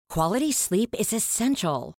Quality sleep is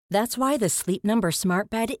essential. That's why the Sleep Number Smart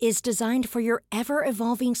Bed is designed for your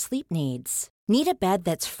ever-evolving sleep needs. Need a bed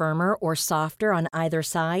that's firmer or softer on either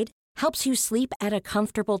side? Helps you sleep at a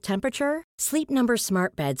comfortable temperature? Sleep Number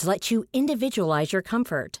Smart Beds let you individualize your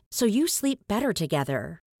comfort, so you sleep better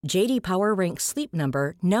together. J.D. Power ranks Sleep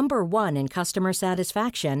Number number 1 in customer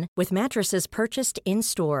satisfaction with mattresses purchased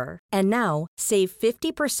in-store. And now, save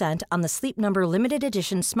 50% on the Sleep Number Limited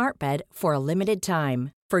Edition Smart Bed for a limited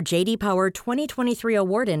time. For J.D. Power 2023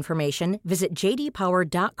 award information, visit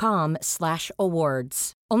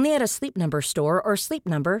jdpower.com/awards. Only at a Sleep Number store or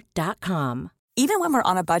sleepnumber.com. Even when we're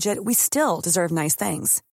on a budget, we still deserve nice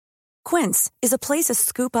things. Quince is a place to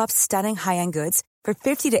scoop up stunning high-end goods for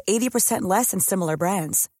 50 to 80% less than similar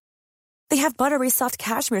brands. They have buttery soft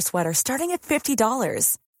cashmere sweaters starting at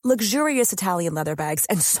 $50, luxurious Italian leather bags,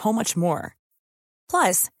 and so much more.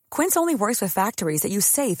 Plus, Quince only works with factories that use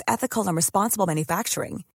safe, ethical, and responsible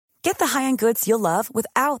manufacturing. Get the high-end goods you'll love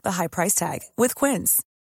without the high price tag with Quince.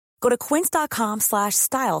 Go to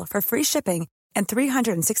quince.com/style for free shipping and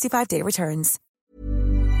 365-day returns.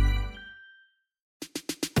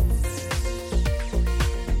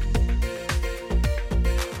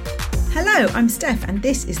 Hello, I'm Steph and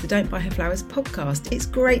this is the Don't Buy Her Flowers podcast. It's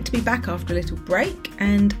great to be back after a little break,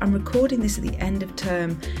 and I'm recording this at the end of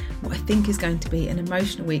term, what I think is going to be an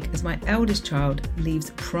emotional week as my eldest child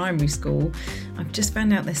leaves primary school. I've just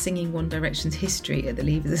found out they're singing One Direction's History at the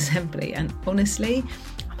Leavers Assembly, and honestly,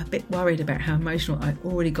 I'm a bit worried about how emotional I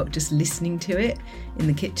already got just listening to it in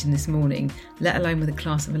the kitchen this morning, let alone with a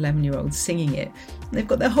class of 11-year-olds singing it. They've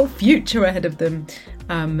got their whole future ahead of them.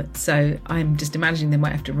 So I'm just imagining they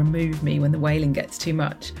might have to remove me when the wailing gets too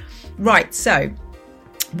much. Right, so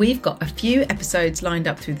we've got a few episodes lined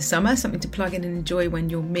up through the summer, something to plug in and enjoy when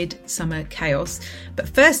you're mid-summer chaos. But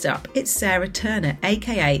first up, it's Sarah Turner,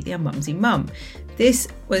 aka the Unmumsy Mum. This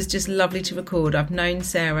was just lovely to record. I've known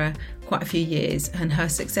Sarah quite a few years and her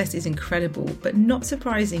success is incredible, but not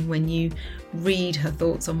surprising when you read her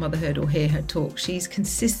thoughts on motherhood or hear her talk. She's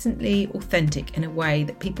consistently authentic in a way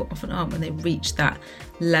that people often aren't when they reach that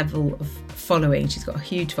level of following. She's got a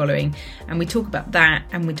huge following, and we talk about that,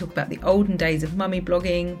 and we talk about the olden days of mummy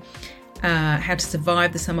blogging, how to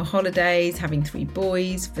survive the summer holidays, having 3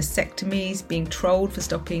 boys, vasectomies, being trolled for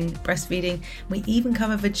stopping breastfeeding. We even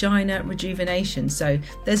cover vagina rejuvenation, so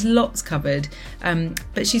there's lots covered.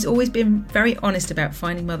 But she's always been very honest about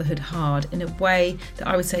finding motherhood hard in a way that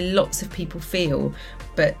I would say lots of people feel,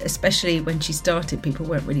 but especially when she started, people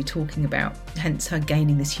weren't really talking about, hence her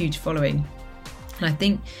gaining this huge following. And I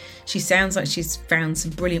think she sounds like she's found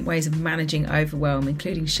some brilliant ways of managing overwhelm,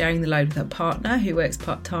 including sharing the load with her partner who works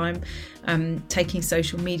part-time, taking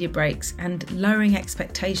social media breaks and lowering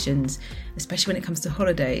expectations, especially when it comes to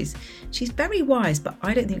holidays. She's very wise, but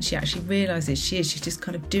I don't think she actually realises she's just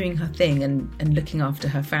kind of doing her thing and looking after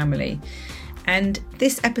her family. And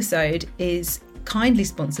this episode is kindly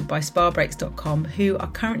sponsored by spabreaks.com, who are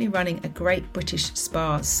currently running a great British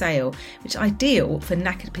spa sale, which is ideal for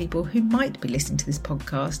knackered people who might be listening to this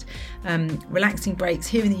podcast. Relaxing breaks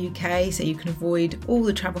here in the UK so you can avoid all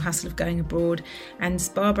the travel hassle of going abroad, and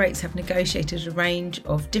Spa Breaks have negotiated a range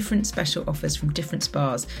of different special offers from different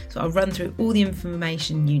spas, so I'll run through all the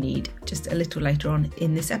information you need just a little later on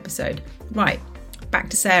in this episode. Right, back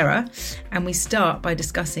to Sarah, and we start by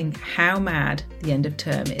discussing how mad the end of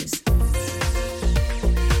term is.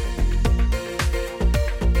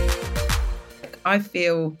 I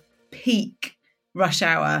feel peak rush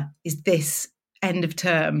hour is this end of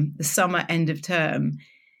term, the summer end of term.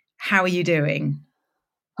 How are you doing?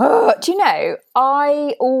 Oh, do you know,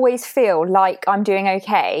 I always feel like I'm doing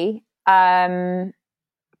okay until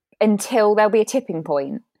there'll be a tipping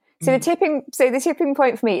point. So the tipping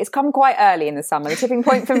point for me, it's come quite early in the summer. The tipping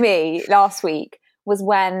point for me last week was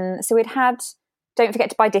when, so we'd had, don't forget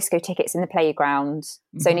to buy disco tickets in the playground.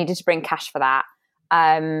 So I needed to bring cash for that.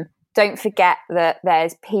 Don't forget that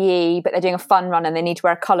there's PE, but they're doing a fun run and they need to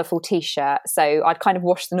wear a colourful T-shirt. So I'd kind of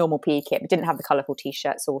washed the normal PE kit, but didn't have the colourful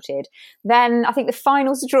T-shirt sorted. Then I think the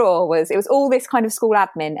final straw was, it was all this kind of school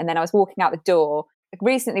admin. And then I was walking out the door. I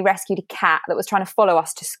recently rescued a cat that was trying to follow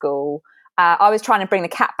us to school. I was trying to bring the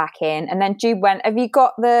cat back in. And then Jude went, have you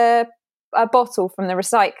got a bottle from the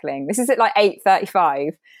recycling? This is at like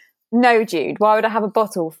 8:35. No, Jude, why would I have a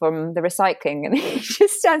bottle from the recycling? And he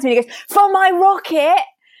just turns to me and he goes, for my rocket!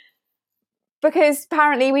 Because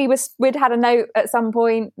apparently we'd had a note at some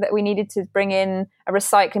point that we needed to bring in a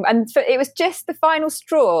recycling. And it was just the final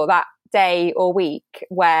straw that day or week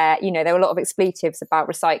where, you know, there were a lot of expletives about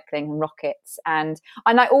recycling and rockets. And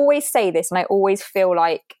I always say this, and I always feel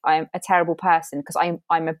like I'm a terrible person because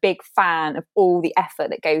I'm a big fan of all the effort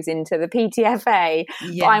that goes into the PTFA.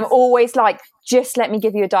 Yes. But I'm always like, just let me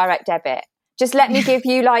give you a direct debit. Just let me give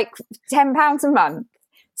you like £10 a month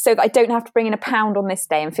so that I don't have to bring in £1 on this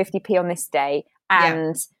day and 50p on this day.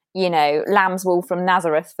 And you know, lamb's wool from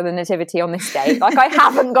Nazareth for the nativity on this day. Like, I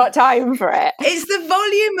haven't got time for it. It's the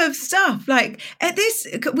volume of stuff. Like at this,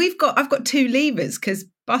 I've got 2 leavers because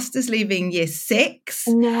Buster's leaving year 6.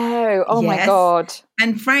 No, oh my God.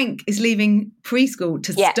 And Frank is leaving preschool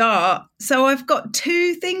to start. So I've got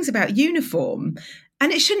 2 things about uniform.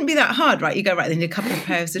 And it shouldn't be that hard, right? You go, right, then a couple of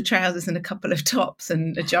pairs of trousers and a couple of tops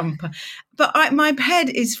and a jumper. But my head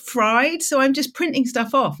is fried, so I'm just printing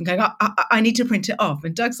stuff off and going, I need to print it off.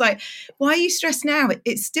 And Doug's like, why are you stressed now?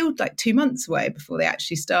 It's still like 2 months away before they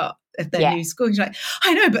actually start at their new school. And she's like,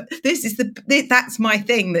 I know, but that's my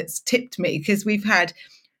thing that's tipped me, because we've had...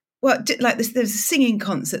 Well, like there's a singing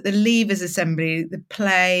concert, the Leavers Assembly, the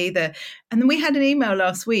play, and then we had an email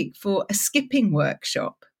last week for a skipping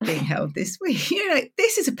workshop being held this week. You're like,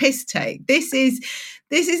 this is a piss take. This isn't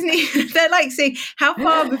even, they're like saying, how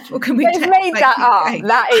far before can we They've made that up.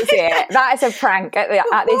 That is it. That is a prank at this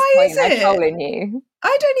point. They're trolling you.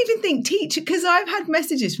 I don't even think because I've had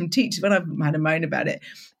messages from teachers when I've had a moan about it.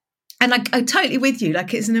 And I'm totally with you.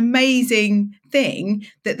 Like, it's an amazing thing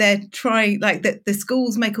that they're trying, like that the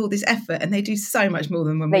schools make all this effort and they do so much more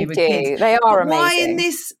than when we were kids. They are amazing.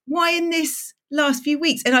 Why in this last few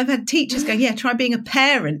weeks? And I've had teachers go, try being a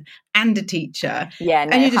parent and a teacher. Yeah,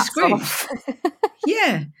 no, and you're just screwed.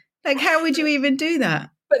 Yeah. Like, how would you even do that?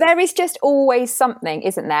 But there is just always something,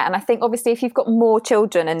 isn't there? And I think obviously if you've got more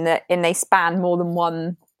children and they span more than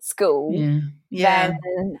one school, then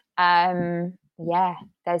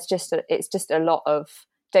it's just a lot of,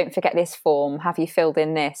 don't forget this form, have you filled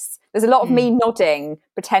in this? There's a lot of me nodding,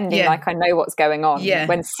 pretending like I know what's going on,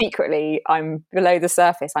 when secretly I'm below the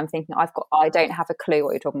surface. I'm thinking I don't have a clue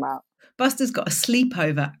what you're talking about. Buster's got a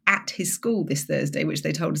sleepover at his school this Thursday, which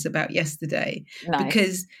they told us about yesterday.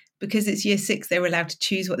 Nice. Because it's year 6, they were allowed to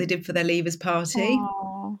choose what they did for their leavers party.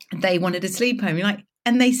 Aww. They wanted a sleepover,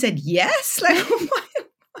 and they said yes. Like,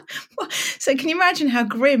 so can you imagine how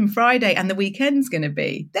grim Friday and the weekend's going to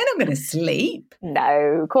be? They're not going to sleep.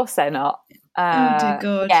 No, of course they're not. Oh dear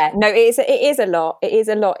God. Yeah, no, it is a lot. It is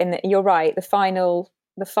a lot. You're right. The final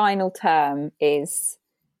term it's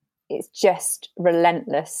just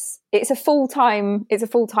relentless. It's a full-time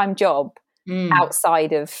job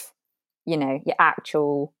outside of, your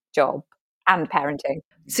actual job and parenting.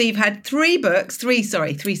 So you've had 3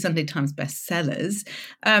 Sunday Times bestsellers.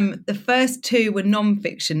 The first 2 were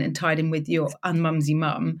non-fiction and tied in with your unmumsy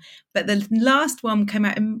mum. But the last one came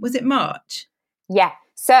out was it March? Yeah.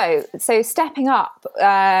 So Stepping Up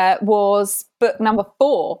was book number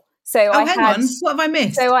 4. So hang on. What have I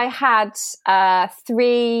missed? So I had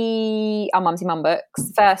 3 Unmumsy Mum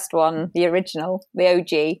books. First one, the original, the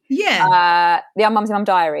OG. Yeah. The Unmumsy Mum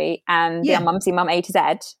Diary and the Unmumsy Mum A to Z.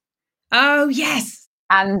 Oh, yes.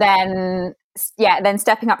 And then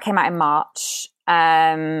Stepping Up came out in March.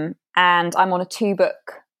 And I'm on a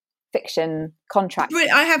 2-book fiction contract.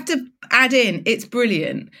 I have to add in, it's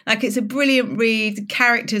brilliant. Like, it's a brilliant read. The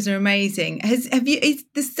characters are amazing. Is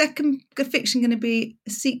the second fiction going to be a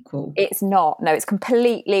sequel? It's not. No, it's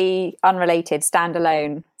completely unrelated,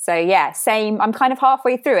 standalone. So yeah, same. I'm kind of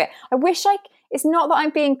halfway through it. I wish it's not that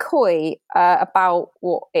I'm being coy about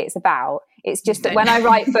what it's about. It's just that when I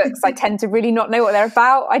write books, I tend to really not know what they're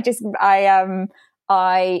about.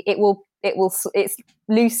 It's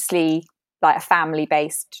loosely like a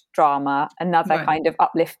family-based drama, another kind of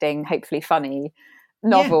uplifting, hopefully funny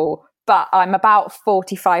novel. But I'm about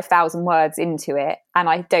 45,000 words into it, and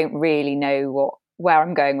I don't really know where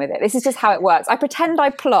I'm going with it. This is just how it works. I pretend I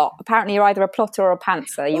plot. Apparently, you're either a plotter or a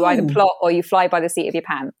pantser. You either plot or you fly by the seat of your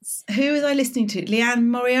pants. Who was I listening to? Leanne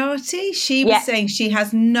Moriarty? She was saying she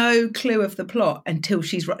has no clue of the plot until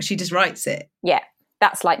she just writes it. Yeah.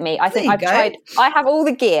 That's like me. I think I've tried. I have all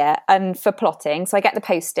the gear and for plotting, so I get the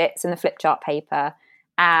Post-its and the flip chart paper,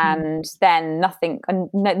 and then nothing, and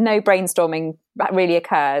no brainstorming that really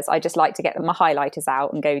occurs. I just like to get my highlighters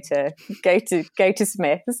out and go to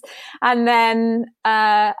Smith's, and then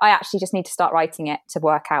I actually just need to start writing it to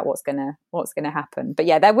work out what's gonna happen. But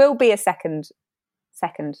yeah, there will be a second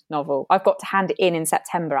novel. I've got to hand it in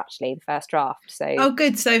September, actually, the first draft. So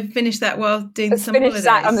good. So finish that while doing some holidays.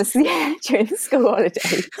 That during the school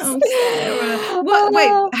holidays. Oh, Sarah. Wait,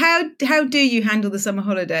 how do you handle the summer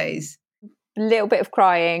holidays? A little bit of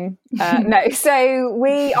crying. No, so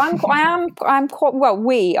we are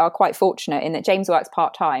quite fortunate in that James works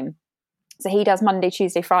part-time. So he does Monday,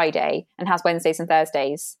 Tuesday, Friday, and has Wednesdays and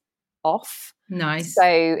Thursdays off. Nice.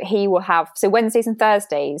 So he will have, so Wednesdays and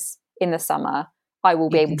Thursdays in the summer, I will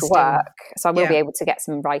be able to work. So I will be able to get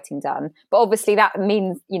some writing done. But obviously that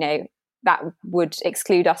means, you know, that would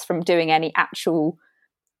exclude us from doing any actual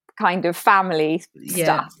kind of family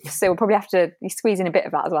stuff. So we'll probably have to squeeze in a bit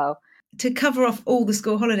of that as well. To cover off all the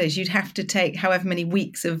school holidays, you'd have to take however many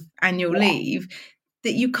weeks of annual leave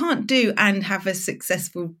that you can't do and have a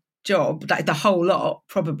successful job, like the whole lot,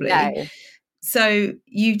 probably. No. So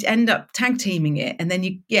you end up tag teaming it, and then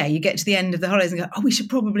you get to the end of the holidays and go, oh, we should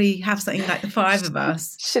probably have something like the 5 of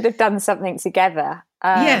us. Should have done something together.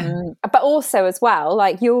 But also as well,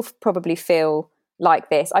 like you'll probably feel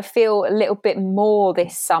like this. I feel a little bit more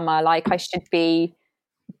this summer like I should be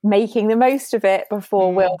making the most of it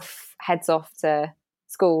before Wilf heads off to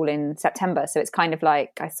school in September. So it's kind of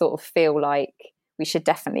like I sort of feel like we should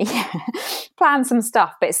definitely plan some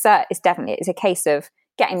stuff. But it's a case of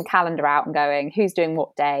getting the calendar out and going, who's doing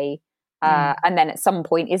what day, and then at some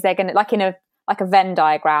point, is there going to, like in a Venn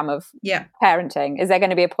diagram of parenting, is there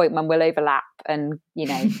going to be a point when we'll overlap and, you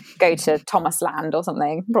know, go to Thomas Land or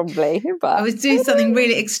something? Probably. But I was doing something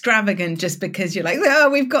really extravagant just because you're like, oh,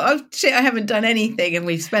 we've got shit, I haven't done anything, and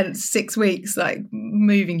we've spent 6 weeks like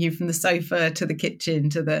moving you from the sofa to the kitchen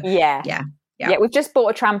to the Yeah, we've just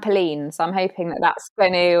bought a trampoline, so I'm hoping that that's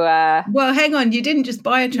going to... Well, hang on, you didn't just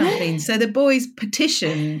buy a trampoline. So the boys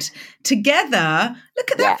petitioned together.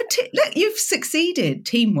 Look at that. Look, you've succeeded.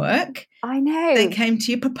 Teamwork. I know. They came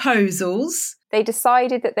to you, proposals. They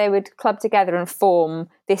decided that they would club together and form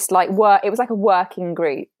this like work. It was like a working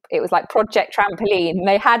group. It was like Project Trampoline.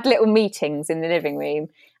 They had little meetings in the living room.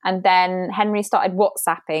 And then Henry started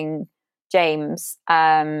WhatsApping James,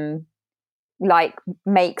 like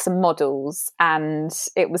make some models, and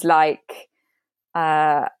it was like,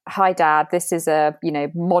 hi Dad, this is a, you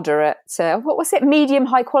know, moderate what was it, medium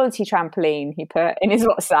high quality trampoline, he put in his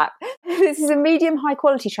WhatsApp. This is a medium high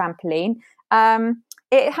quality trampoline.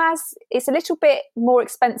 It's a little bit more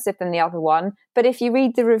expensive than the other one, but if you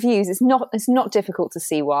read the reviews, it's not difficult to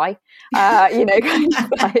see why. You know, kind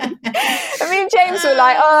of like, I mean, James were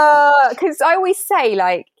like, because I always say,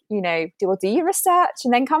 like, you know, do your research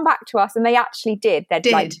and then come back to us. And they actually did. They'd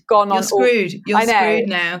like gone on. You're screwed. You're screwed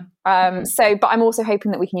now. But I'm also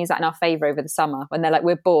hoping that we can use that in our favour over the summer when they're like,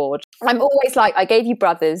 we're bored. I'm always like, I gave you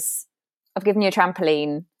brothers. I've given you a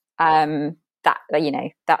trampoline. That, you know,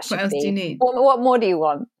 that should be. What else do you need? What more do you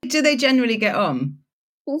want? Do they generally get on?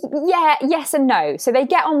 Yeah, yes and no. So they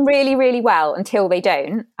get on really, really well until they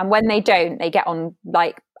don't. And when they don't, they get on,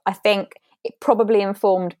 like, I think, it probably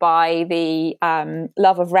informed by the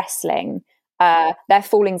love of wrestling, their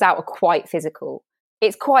fallings out are quite physical.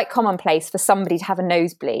 It's quite commonplace for somebody to have a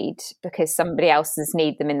nosebleed because somebody else has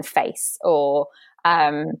kneed them in the face, or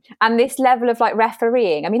and this level of like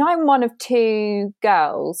refereeing. I mean, I'm one of 2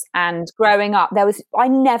 girls, and growing up, I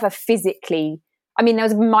never physically. I mean,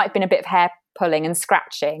 might have been a bit of hair pulling and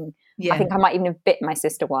scratching. Yeah. I think I might even have bit my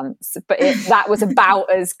sister once, but that was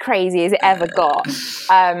about as crazy as it ever got.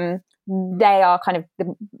 They are kind of,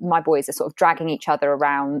 my boys are sort of dragging each other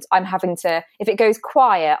around. I'm having to, if it goes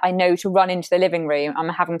quiet, I know to run into the living room. I'm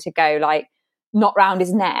having to go like knot round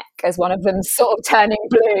his neck as one of them's sort of turning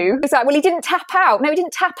blue. It's like, well, he didn't tap out. No, he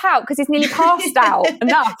didn't tap out because he's nearly passed out.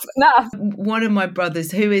 Enough. One of my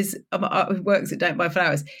brothers, who works at Don't Buy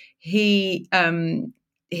Flowers,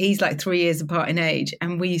 he's like 3 years apart in age,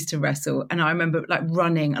 and we used to wrestle, and I remember like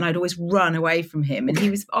running, and I'd always run away from him, and he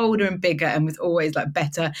was older and bigger and was always like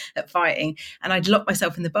better at fighting, and I'd lock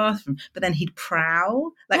myself in the bathroom, but then he'd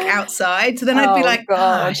prowl like outside, so then I'd be like,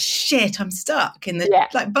 oh shit, I'm stuck in the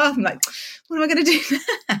like bathroom, like what am I going to do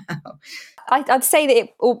now? I'd say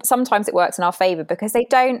that sometimes it works in our favour because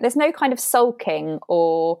there's no kind of sulking,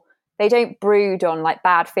 or they don't brood on like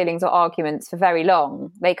bad feelings or arguments for very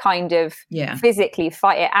long. They kind of physically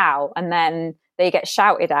fight it out, and then they get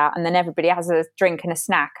shouted at, and then everybody has a drink and a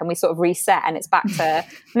snack, and we sort of reset, and it's back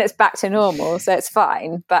to normal. So it's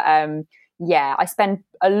fine. But I spend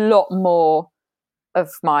a lot more of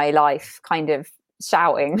my life kind of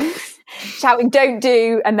shouting, don't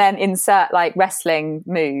do, and then insert like wrestling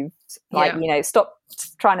moves, like, you know, stop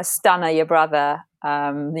trying to stunner your brother.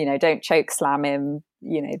 You know, don't choke slam him.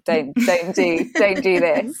 You know, don't do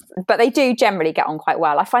this. But they do generally get on quite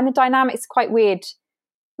well. I find the dynamics quite weird.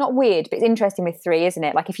 Not weird, but it's interesting with 3, isn't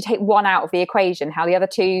it? Like if you take one out of the equation, how the other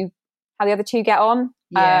two get on.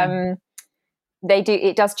 Yeah. They do.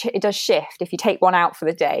 It does shift. If you take one out for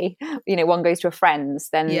the day, you know, one goes to a friend's,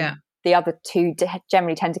 then the other 2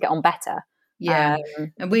 generally tend to get on better. Yeah,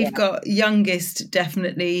 and we've got youngest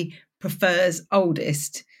definitely prefers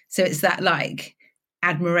oldest. So it's that like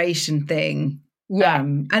admiration thing. Yeah.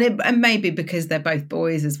 And maybe because they're both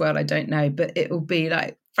boys as well, I don't know, but it will be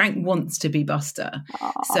like Frank wants to be Buster.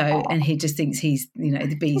 And he just thinks he's,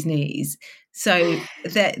 the bee's knees. So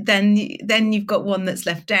then you've got one that's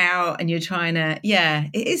left out and you're trying to,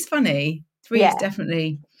 it is funny. 3 is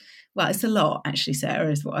definitely, well, it's a lot actually,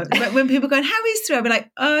 Sarah, is what but when people are going, how is 3? I'll be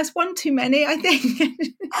like, it's one too many, I think.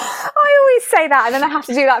 I always say that, and then I have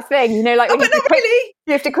to do that thing, like when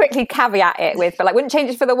you have to quickly caveat it with, but like, wouldn't change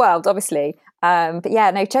it for the world, obviously. But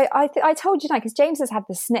yeah, no, I told you, because James has had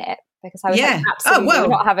the snip, because I was like, absolutely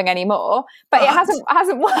not having any more, but it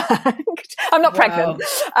hasn't worked. I'm not pregnant.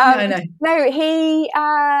 No, he,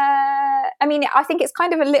 I think it's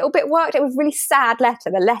kind of a little bit worked. It was a really sad letter.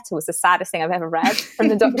 The letter was the saddest thing I've ever read from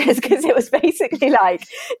the doctors, because it was basically like,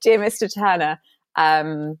 dear Mr. Turner,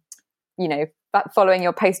 but following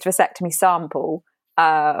your post-vasectomy sample,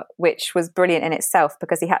 which was brilliant in itself,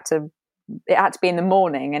 because it had to be in the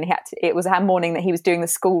morning, and it was a morning that he was doing the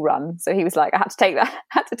school run, so he was like, I had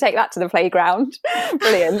to take that to the playground.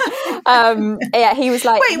 Brilliant. He was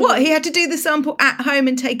like, wait, what, he had to do the sample at home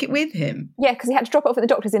and take it with him? Yeah, because he had to drop it off at the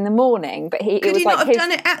doctor's in the morning, but could he not have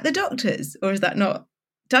done it at the doctor's, or is that not?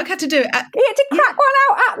 Doug had to do it. He had to crack one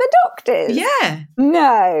out at the doctor's. Yeah.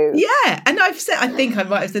 No. Yeah. And I think I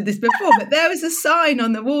might have said this before, but there was a sign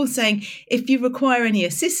on the wall saying, if you require any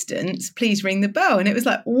assistance, please ring the bell. And it was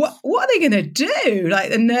like, what are they going to do?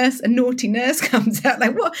 Like a naughty nurse comes out,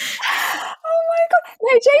 like, what? Oh my God.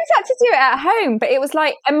 No, James had to do it at home, but it was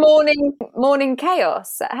like a morning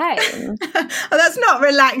chaos at home. That's not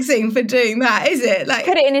relaxing for doing that, is it? Like,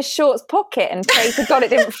 put it in his shorts pocket and pray to God it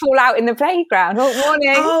didn't fall out in the playground. Oh,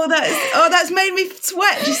 morning. That's made me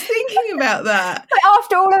sweat just thinking about that. But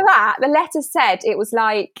after all of that, the letter said it was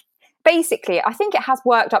like, basically, I think it has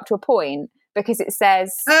worked up to a point, because it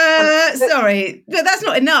says... sorry, but that's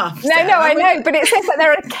not enough. No, I know, but it says that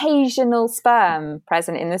there are occasional sperm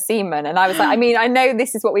present in the semen. And I was like, I know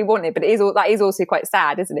this is what we wanted, but that is also quite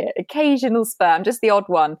sad, isn't it? Occasional sperm, just the odd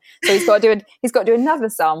one. So he's got to do another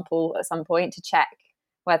sample at some point to check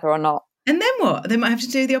whether or not. And then what? They might have to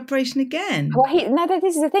do the operation again. Well,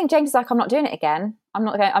 this is the thing. James is like, I'm not doing it again. I'm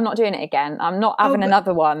not doing it again. I'm not having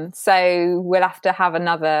another one. So we'll have to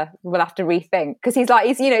rethink. Because he's like,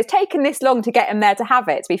 it's taken this long to get him there to have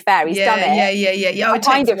it, to be fair. He's done it. Yeah. It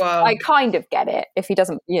takes a while. I kind of get it if he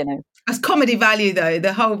doesn't, As comedy value, though,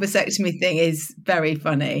 the whole vasectomy thing is very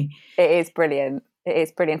funny. It is brilliant.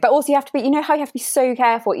 But also you have to be, how you have to be so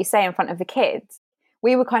careful what you say in front of the kids.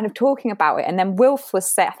 We were kind of talking about it, and then Wilf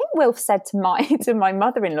said to my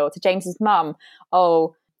mother-in-law, to James's mum,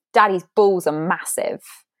 "Oh, Daddy's balls are massive,"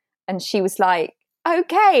 and she was like,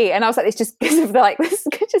 "Okay," and I was like, "It's just because of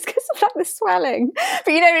the swelling." But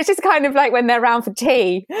it's just kind of like when they're around for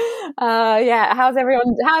tea. How's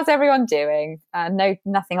everyone doing? No,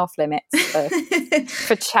 nothing off limits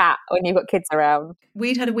for chat when you've got kids around.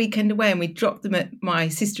 We'd had a weekend away, and we dropped them at my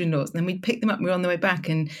sister-in-law's, and then we'd pick them up. We were on the way back,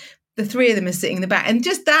 and the 3 of them are sitting in the back, and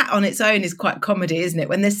just that on its own is quite comedy, isn't it?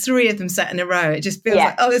 When there's 3 of them sat in a row, it just feels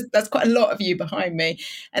like, that's quite a lot of you behind me.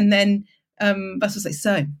 And then Bus was like,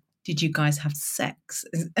 "So, did you guys have sex?"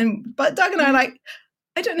 But Doug and I are like,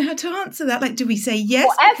 I don't know how to answer that. Like, do we say yes?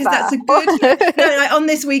 Whatever. Because that's a good... No, like on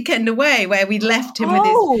this weekend away where we left him with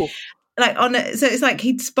his... so it's like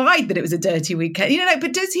he'd spied that it was a dirty weekend,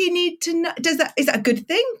 but does he need to know? Is that a good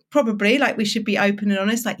thing? Probably. Like, we should be open and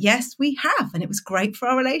honest. Like, yes, we have, and it was great for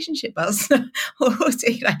our relationship. Or no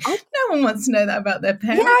one wants to know that about their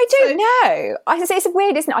parents. Yeah, I don't know. It's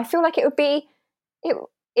weird, isn't it? I feel like it would be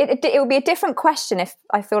a different question if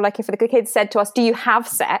the kids said to us, "Do you have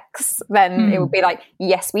sex?" Then it would be like,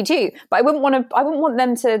 "Yes, we do." But I wouldn't want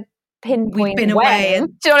them to pinpoint. We've been when. away.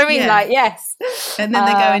 Do you know what I mean? Yeah. Like, yes. And then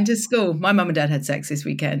they go into school. My mum and dad had sex this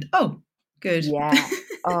weekend. Oh, good. Yeah.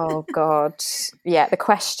 Oh God. Yeah. The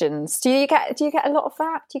questions. Do you get a lot of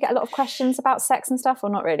that? Do you get a lot of questions about sex and stuff, or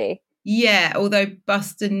not really? Yeah. Although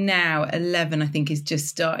Buster now at 11, I think, is just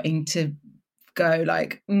starting to go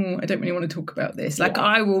like, I don't really want to talk about this. Like,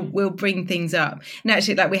 I will bring things up. And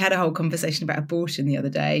actually, like, we had a whole conversation about abortion the other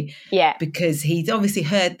day. Yeah. Because he's obviously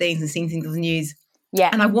heard things and seen things on the news. Yeah.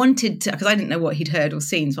 And I wanted to, because I didn't know what he'd heard or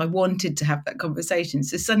seen, so I wanted to have that conversation.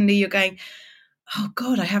 So suddenly you're going, oh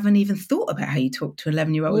God, I haven't even thought about how you talk to an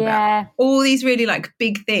 11-year-old about all these really like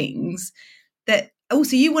big things that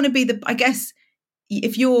also you want to be I guess,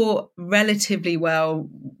 if you're relatively well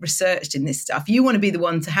researched in this stuff, you want to be the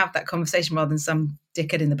one to have that conversation rather than some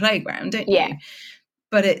dickhead in the playground, don't you?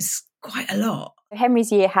 But it's quite a lot.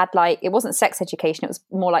 Henry's year had like, it wasn't sex education, it was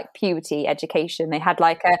more like puberty education. They had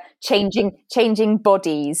like a changing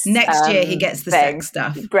bodies. Next year he gets the thing. sex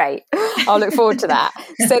stuff. Great. I'll look forward to that.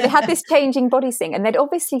 So they had this changing bodies thing, and they'd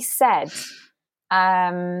obviously said,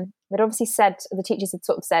 the teachers had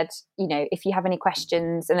sort of said, you know, if you have any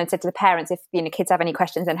questions, and then said to the parents, if, you know, kids have any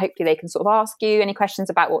questions, then hopefully they can sort of ask you any questions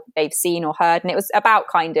about what they've seen or heard. And it was about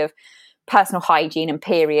kind of personal hygiene and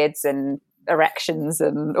periods and erections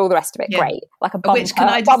and all the rest of it. Great, like a bumper. Which can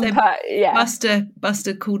I just say,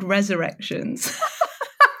 Buster called resurrections.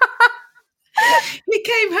 He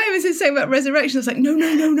came home and said something about resurrection. I was like,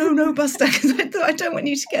 no, Buster, because I thought, I don't want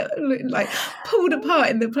you to get like pulled apart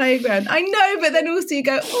in the playground. I know, but then also you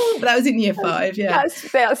go, oh, but that was in year 5. Yeah,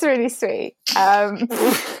 that's really sweet. So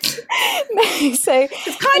it's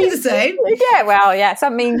kind of the same. Yeah, well, yeah,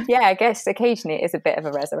 something. Yeah, I guess occasionally it is a bit of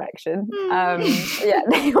a resurrection. Yeah,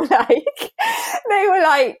 they were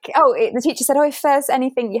like, the teacher said, if there's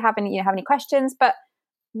anything you have any questions, but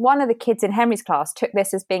one of the kids in Henry's class took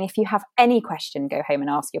this as being, if you have any question, go home and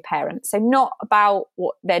ask your parents. So not about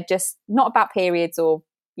not about periods or,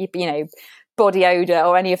 you know, body odor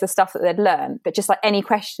or any of the stuff that they'd learned, but just like any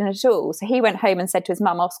question at all. So he went home and said to his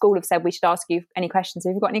mum, our school have said we should ask you any questions.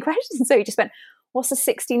 Have you got any questions? So he just went, what's a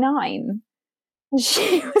 69? And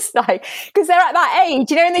she was like, because they're at that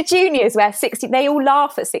age, you know, in the juniors where they all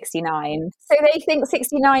laugh at 69. So they think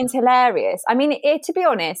 69 is hilarious. I mean, to be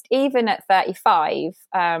honest, even at 35,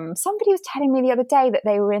 somebody was telling me the other day that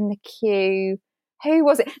they were in the queue. Who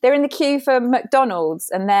was it? They're in the queue for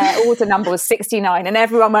McDonald's and their order number was 69 and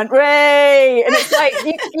everyone went, "Ray!" And it's like,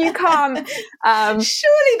 you can't...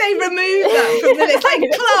 Surely they remove that from it's like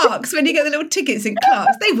Clark's, when you get the little tickets in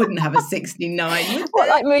Clark's, they wouldn't have a 69. What,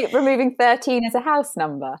 like removing 13 as a house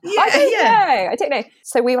number? Yeah, I don't know.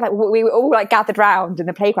 So we were all like gathered round in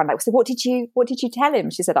the playground. Like, so what did you tell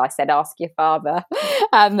him? She said, I said, ask your father.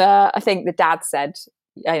 And I think the dad said,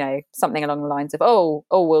 you know, something along the lines of,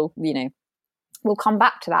 well, you know, we'll come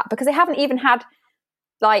back to that, because they haven't even had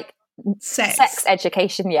like sex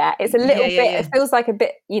education yet. It's a little bit, it feels like a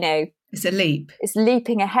bit, you know, it's a leap. It's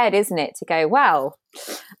leaping ahead, isn't it? To go, well,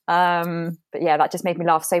 but yeah, that just made me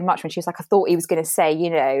laugh so much when she was like, I thought he was going to say, you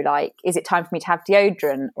know, like, is it time for me to have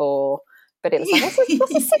deodorant? But it was like,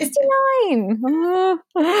 what's a 69?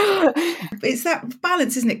 It's that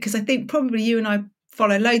balance, isn't it? Because I think probably you and I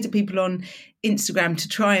follow loads of people on Instagram to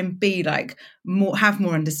try and be like have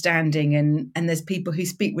more understanding, and there's people who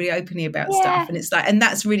speak really openly about stuff, and it's like, and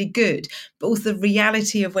that's really good, but also the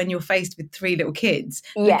reality of when you're faced with 3 little kids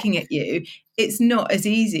looking at you, it's not as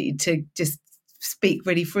easy to just speak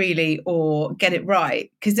really freely or get it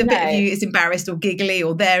right, because a bit of you is embarrassed or giggly,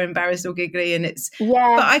 or they're embarrassed or giggly, and it's but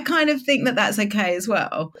I kind of think that that's okay as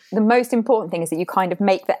well. The most important thing is that you kind of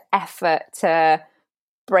make the effort to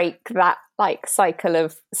break that like cycle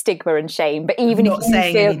of stigma and shame. But even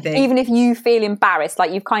if you feel embarrassed,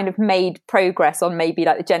 like you've kind of made progress on maybe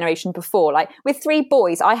like the generation before. Like with 3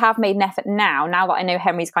 boys, I have made an effort now that I know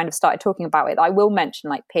Henry's kind of started talking about it, I will mention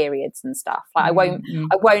like periods and stuff. Like I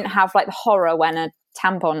won't have like the horror when a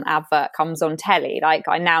tampon advert comes on telly. Like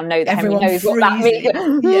I now know that everyone Henry knows what that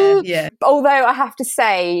means. Yeah. Although I have to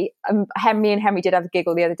say, Henry did have a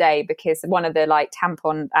giggle the other day because one of the like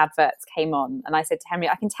tampon adverts came on, and I said to Henry,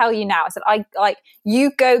 I can tell you now, I said, I like,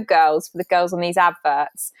 you go girls for the girls on these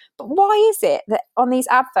adverts, but why is it that on these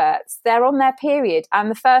adverts they're on their period and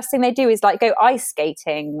the first thing they do is like go ice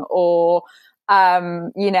skating, or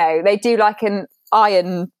you know, they do like an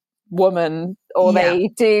Iron Woman, or they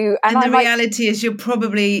do, and the reality is you're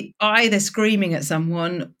probably either screaming at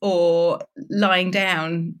someone or lying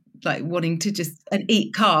down like wanting to just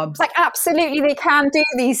eat carbs. Like absolutely they can do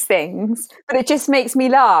these things, but it just makes me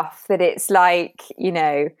laugh that it's like, you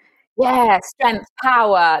know, strength,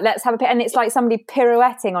 power, let's have and it's like somebody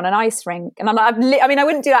pirouetting on an ice rink, and I'm like, I mean, I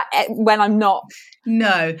wouldn't do that when I'm not.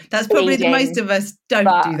 No, that's probably the most of us don't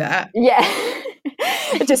do that.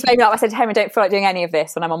 It just made me laugh. I said to Henry, I don't feel like doing any of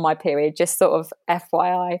this when I'm on my period, just sort of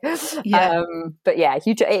FYI. But yeah,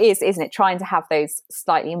 it is, isn't it, trying to have those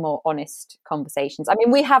slightly more honest conversations. I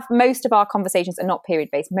mean, we have, most of our conversations are not period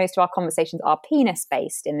based, most of our conversations are penis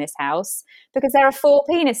based in this house, because there are 4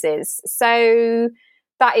 penises, so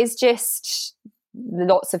that is just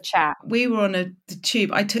lots of chat. We were on the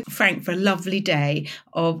tube. I took Frank for a lovely day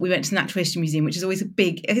we went to the Natural History Museum, which is always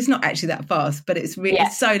it's not actually that fast, but it's really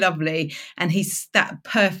it's so lovely, and he's that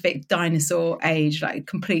perfect dinosaur age, like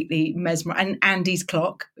completely mesmerized, and Andy's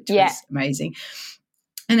clock, which was amazing.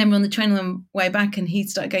 And then we're on the train on the way back, and he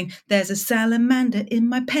started going, there's a salamander in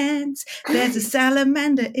my pants, there's a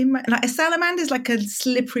salamander in my... Like, a salamander is like a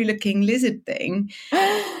slippery looking lizard thing.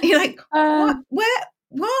 You're like, what?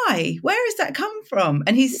 why? Where has that come from?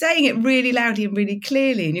 And he's saying it really loudly and really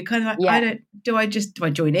clearly. And you're kind of like, do I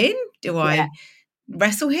join in? Do I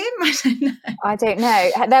wrestle him? I don't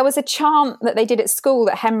know. There was a chant that they did at school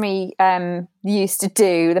that Henry used to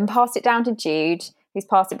do, then passed it down to Jude, who's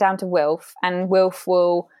passed it down to Wilf, and Wilf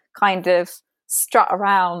will kind of strut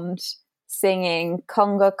around singing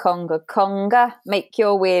conga, conga, conga, make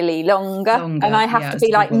your wheelie longer. And I have to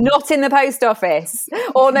be like, not in the post office.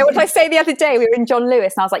 Or no, what did I say the other day? We were in John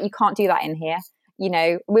Lewis and I was like, you can't do that in here. You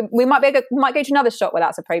know, we might go to another shop where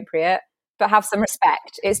that's appropriate, but have some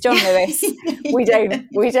respect. It's John Lewis. We don't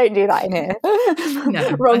do that in here.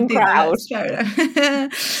 No, wrong crowd.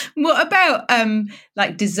 What about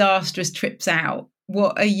like disastrous trips out?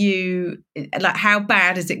 What are you like? How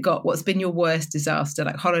bad has it got? What's been your worst disaster,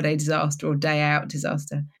 like holiday disaster or day out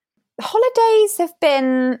disaster? Holidays have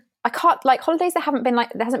been. Holidays. There hasn't been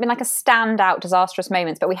like a standout disastrous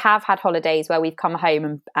moments, but we have had holidays where we've come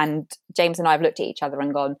home and James and I have looked at each other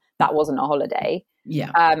and gone, "That wasn't a holiday."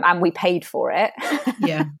 Yeah. And we paid for it.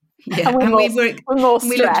 Yeah. Yeah. And we're more stressed.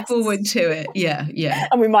 We looked forward to it. Yeah. Yeah.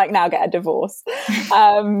 And we might now get a divorce.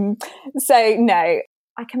 So no.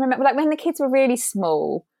 I can remember, like when the kids were really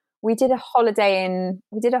small, we did a holiday in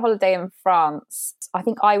France. I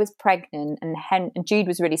think I was pregnant and Jude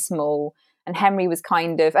was really small, and Henry was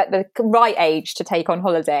kind of at the right age to take on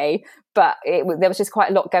holiday, but there was just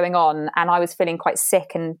quite a lot going on, and I was feeling quite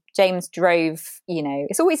sick. And James drove. You know,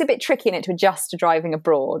 it's always a bit tricky in it to adjust to driving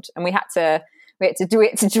abroad, and we had to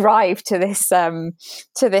drive to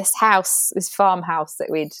this house, this farmhouse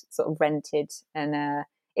that we'd sort of rented, and.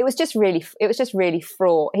 It was just really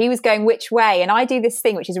fraught. He was going which way, and I do this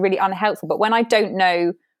thing which is really unhelpful. But when I don't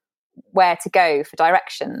know where to go for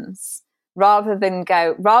directions, rather than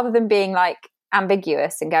being like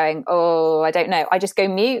ambiguous and going, oh, I don't know, I just go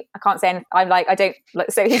mute. I can't say anything. I'm like, I don't.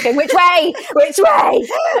 So he's going, which way?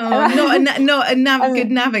 Oh, not a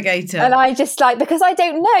good navigator. And I just like, because I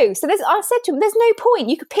don't know. So I said to him, there's no point.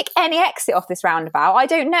 You could pick any exit off this roundabout. I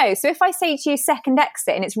don't know. So if I say to you second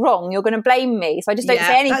exit and it's wrong, you're going to blame me. So I just don't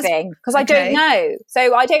say anything because I don't know.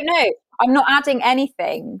 So I don't know. I'm not adding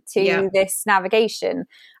anything to this navigation.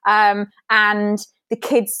 And the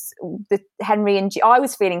kids, Henry and Jude, I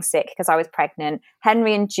was feeling sick because I was pregnant.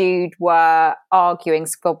 Henry and Jude were arguing,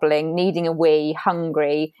 squabbling, needing a wee,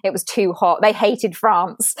 hungry. It was too hot. They hated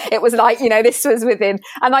France. It was like, this was within.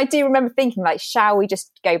 And I do remember thinking, like, shall we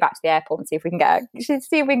just go back to the airport and see if we can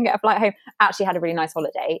get a flight home? Actually had a really nice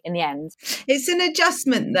holiday in the end. It's an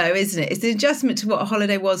adjustment though, isn't it? It's an adjustment to what a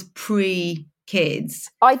holiday was pre-kids.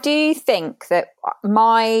 I do think that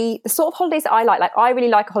the sort of holidays that I like I really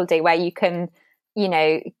like a holiday where you can,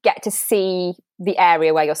 get to see the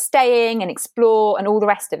area where you're staying and explore and all the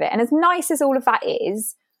rest of it. And as nice as all of that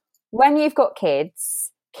is, when you've got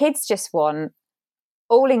kids just want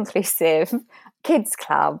all-inclusive kids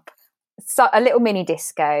club, a little mini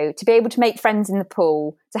disco, to be able to make friends in the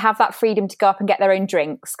pool, to have that freedom to go up and get their own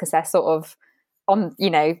drinks because they're sort of on,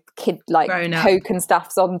 kid like Coke and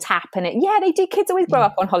stuff's on tap, and they do. Kids always grow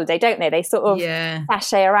up on holiday, don't they? They sort of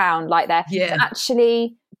sashay around like they're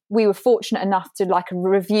actually. We were fortunate enough to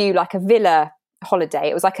review a villa holiday.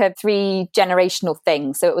 It was like a 3-generational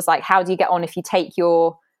thing. So it was like, how do you get on if you take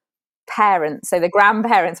your parents, so the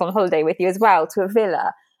grandparents, on holiday with you as well to a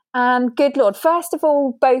villa? And good Lord, first of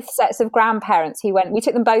all, both sets of grandparents we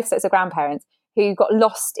took them both sets of grandparents who got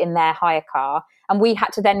lost in their hire car, and we had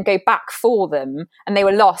to then go back for them, and they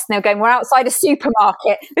were lost, and they were going, we're outside a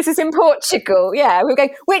supermarket, this is in Portugal. We were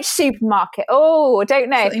going, which supermarket? Oh, I don't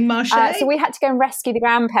know. So we had to go and rescue the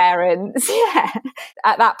grandparents.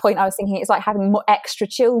 At that point I was thinking it's like having more extra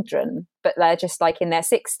children, but they're just like in their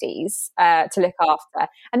 60s to look after,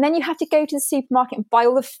 and then you have to go to the supermarket and buy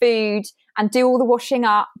all the food and do all the washing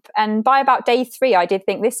up. And by about day 3 I did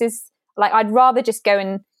think, this is like, I'd rather just go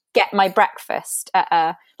and get my breakfast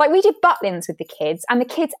we did Butlins with the kids, and the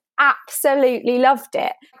kids absolutely loved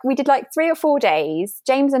it. We did 3 or 4 days.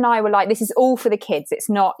 James and I were like, this is all for the kids. It's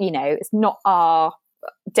not, it's not our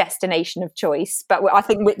destination of choice, but I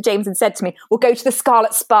think James had said to me, we'll go to the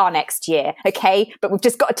Scarlet Spa next year, okay, but we've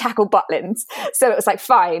just got to tackle Butlins. So it was like,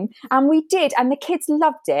 fine, and we did, and the kids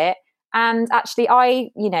loved it. And actually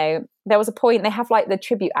there was a point, they have the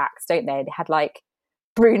tribute acts, don't they? They had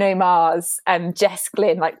Bruno Mars and Jess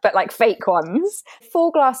Glynn, but fake ones.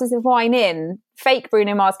 4 glasses of wine in, fake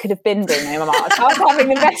Bruno Mars could have been Bruno Mars. I was having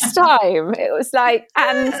the best time. It was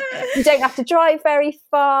and you don't have to drive very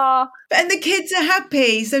far. And the kids are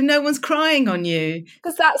happy, so no one's crying on you.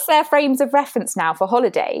 Because that's their frames of reference now for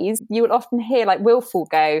holidays. You will often hear Wilf will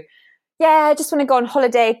go, I just want to go on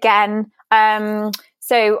holiday again.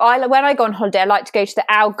 So when I go on holiday, I like to go to the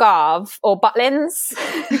Algarve or Butlins.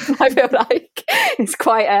 I feel like it's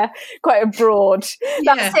quite a broad.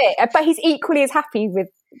 That's it. But he's equally as happy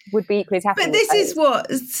would be equally as happy. But this is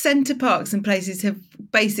what centre parks and places have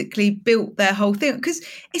basically built their whole thing, because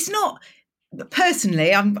it's not.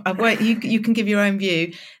 Personally, I won't. You can give your own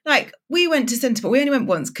view. Like, we went to Centre Park. We only went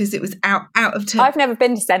once because it was out of term. I've never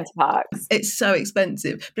been to Centre Parks. It's so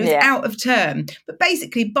expensive, but it's out of term. But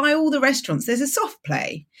basically, by all the restaurants, there's a soft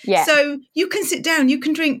play. Yeah. So you can sit down, you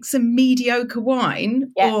can drink some mediocre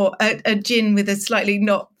wine or a gin with a slightly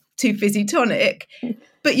not too fizzy tonic,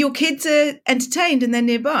 but your kids are entertained and they're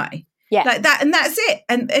nearby. Yeah, like that, and that's it.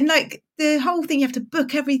 And like the whole thing, you have to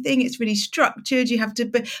book everything. It's really structured. You have to,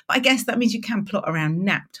 but I guess that means you can plot around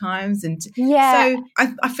nap times, and so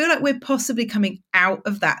I feel like we're possibly coming out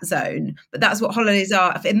of that zone. But that's what holidays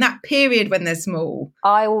are in that period when they're small.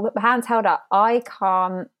 I will, hands held up. I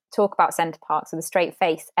can't talk about Centre Parks with a straight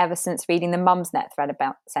face ever since reading the Mumsnet thread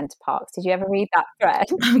about Centre Parks. Did you ever read that thread?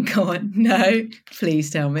 Oh God, no! Please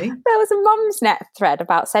tell me. There was a Mumsnet thread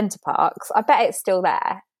about Centre Parks. I bet it's still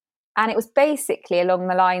there. And it was basically along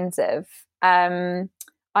the lines of, I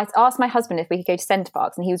asked my husband if we could go to Centre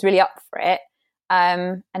Parks, and he was really up for it.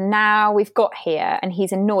 And now we've got here, and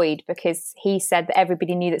he's annoyed because he said that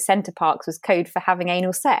everybody knew that Centre Parks was code for having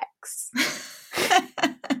anal sex.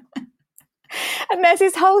 And there's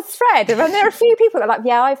this whole thread, and there are a few people that are like,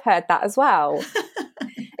 yeah, I've heard that as well.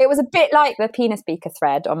 It was a bit like the penis beaker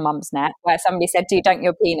thread on Mumsnet, where somebody said, do you dunk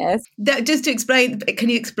your penis? Just to explain, can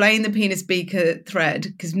you explain the penis beaker thread?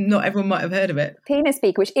 Because not everyone might have heard of it. Penis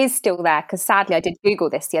beaker, which is still there, because sadly I did Google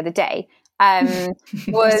this the other day,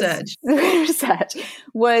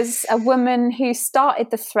 was a woman who started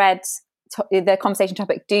the thread, the conversation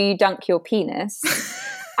topic, do you dunk your penis?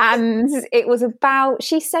 And it was about,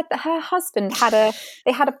 she said that her husband had a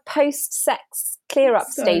post-sex clear-up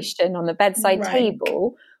station on the bedside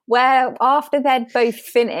table, where after they'd both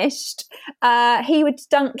finished, he would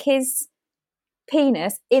dunk his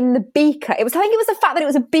penis in the beaker. I think it was the fact that it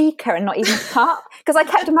was a beaker and not even a cup, because I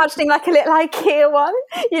kept imagining like a little IKEA one,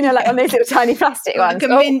 like on those little tiny plastic ones.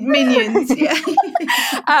 Like Minions, yeah.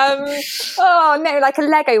 Oh no, like a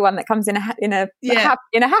Lego one that comes in a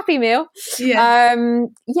Happy Meal.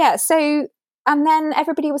 Yeah. So, and then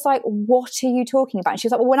everybody was like, what are you talking about? And she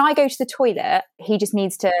was like, well, when I go to the toilet, he just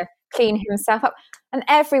needs to clean himself up. And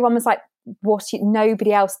everyone was like,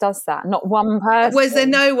 nobody else does that. Not one person. Was there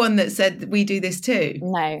no one that said we do this too?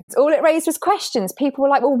 No. All it raised was questions. People were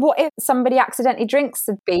like, well, what if somebody accidentally drinks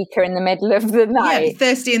the beaker in the middle of the night? Yeah,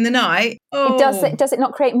 thirsty in the night. Oh. Does it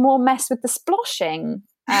not create more mess with the sploshing?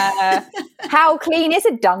 How clean is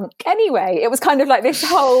a dunk anyway? It was kind of like this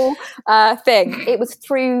whole thing. It was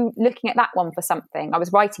through looking at that one for something, I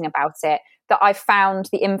was writing about it, that I found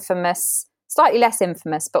the infamous, slightly less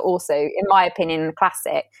infamous, but also, in my opinion, the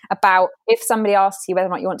classic, about if somebody asks you whether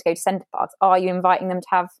or not you want to go to Centre Parks, are you inviting them to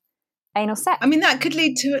have anal sex? I mean, that could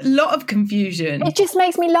lead to a lot of confusion. It just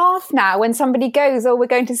makes me laugh now when somebody goes, oh, we're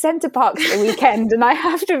going to Centre Parks for the weekend, and I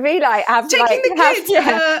have to be like,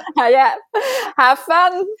 have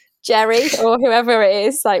fun, Jerry, or whoever it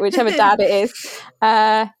is, like whichever dad it is.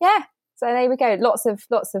 So there we go. Lots of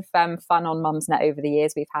fun on Mumsnet over the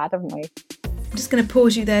years we've had, haven't we? I'm just going to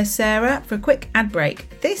pause you there, Sarah, for a quick ad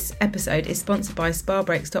break. This episode is sponsored by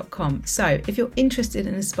spabreaks.com. So if you're interested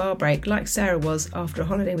in a spa break like Sarah was after a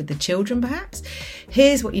holiday with the children perhaps,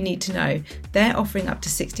 here's what you need to know. They're offering up to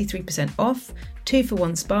 63% off,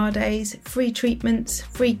 2-for-1 spa days, free treatments,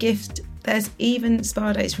 free gift. There's even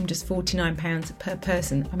spa days from just £49 per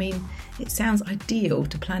person. I mean, it sounds ideal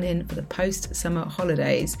to plan in for the post-summer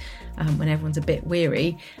holidays when everyone's a bit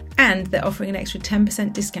weary. And they're offering an extra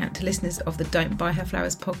 10% discount to listeners of the Don't Buy Her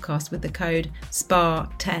Flowers podcast with the code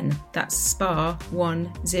SPA10. That's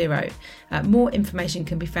SPA10. More information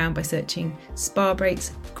can be found by searching Spa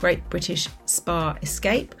Breaks Great British Spa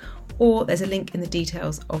Escape, or there's a link in the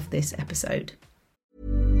details of this episode.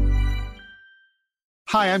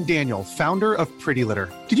 Hi, I'm Daniel, founder of Pretty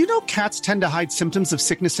Litter. Did you know cats tend to hide symptoms of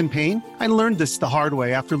sickness and pain? I learned this the hard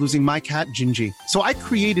way after losing my cat, Gingy. So I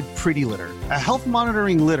created Pretty Litter, a health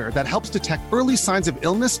monitoring litter that helps detect early signs of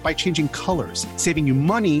illness by changing colors, saving you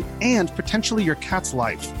money and potentially your cat's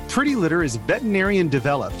life. Pretty Litter is veterinarian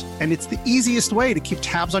developed, and it's the easiest way to keep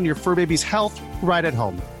tabs on your fur baby's health right at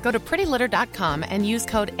home. Go to prettylitter.com and use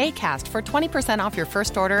code ACAST for 20% off your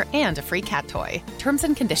first order and a free cat toy. Terms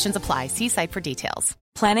and conditions apply. See site for details.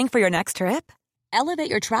 Planning for your next trip? Elevate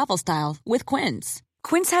your travel style with Quince.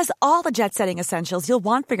 Quince has all the jet-setting essentials you'll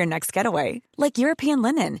want for your next getaway, like European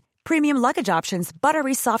linen, premium luggage options,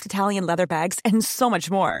 buttery soft Italian leather bags, and so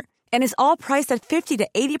much more. And is all priced at 50 to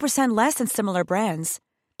 80% less than similar brands.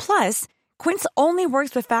 Plus, Quince only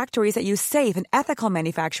works with factories that use safe and ethical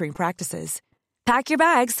manufacturing practices. Pack your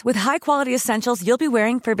bags with high-quality essentials you'll be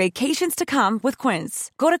wearing for vacations to come with Quince.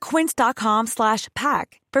 Go to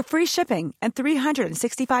quince.com/pack for free shipping and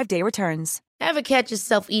 365-day returns. Ever catch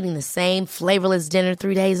yourself eating the same flavorless dinner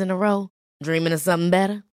 3 days in a row? Dreaming of something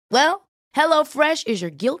better? Well, HelloFresh is your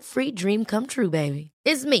guilt-free dream come true, baby.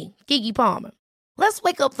 It's me, Keke Palmer. Let's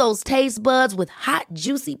wake up those taste buds with hot,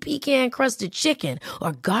 juicy pecan-crusted chicken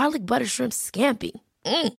or garlic butter shrimp scampi.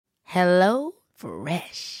 Hello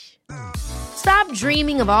Fresh. Stop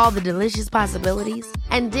dreaming of all the delicious possibilities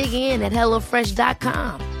and dig in at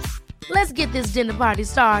HelloFresh.com. Let's get this dinner party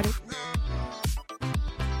started.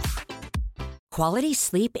 Quality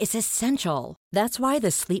sleep is essential. That's why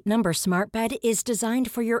the Sleep Number Smart Bed is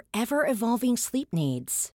designed for your ever-evolving sleep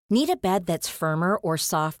needs. Need a bed that's firmer or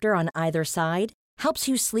softer on either side? Helps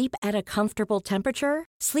you sleep at a comfortable temperature?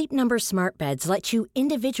 Sleep Number Smart Beds let you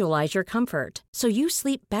individualize your comfort, so you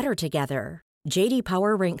sleep better together. J.D.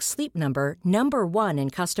 Power ranks Sleep Number number 1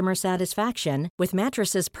 in customer satisfaction with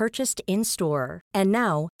mattresses purchased in-store. And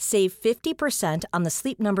now, save 50% on the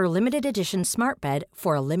Sleep Number Limited Edition Smart Bed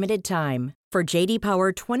for a limited time. For J.D.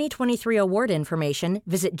 Power 2023 award information,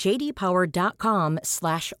 visit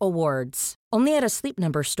jdpower.com/awards. Only at a Sleep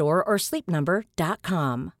Number store or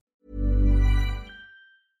sleepnumber.com.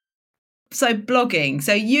 So blogging.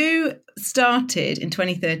 So you started in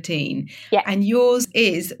 2013 Yeah. and yours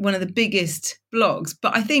is one of the biggest blogs.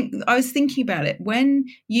 But I think I was thinking about it when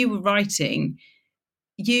you were writing,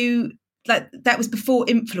 you like that was before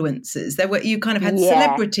influencers. You kind of had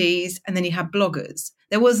celebrities and then you had bloggers.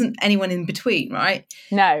 There wasn't anyone in between, right?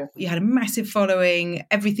 No. You had a massive following.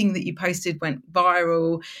 Everything that you posted went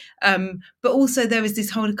viral. But also there was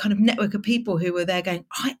this whole kind of network of people who were there going,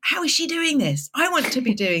 how is she doing this? I want to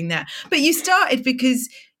be doing that. But you started because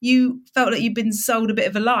you felt like you'd been sold a bit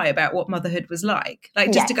of a lie about what motherhood was like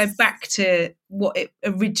just to go back to what it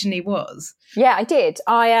originally was. Yeah, I did.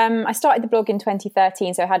 I started the blog in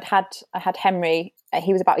 2013. So I had Henry.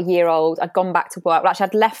 He was about a year old. I'd gone back to work. Well, actually,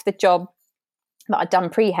 I'd left the job that I'd done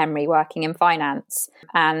pre-Henry, working in finance,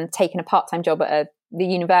 and taken a part-time job at the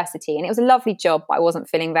university. And it was a lovely job, but I wasn't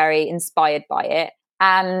feeling very inspired by it.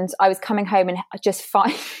 And I was coming home and just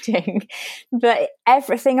finding that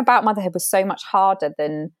everything about motherhood was so much harder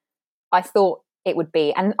than I thought it would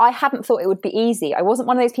be. And I hadn't thought it would be easy. I wasn't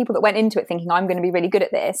one of those people that went into it thinking I'm going to be really good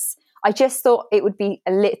at this. I just thought it would be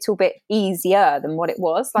a little bit easier than what it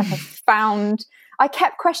was. I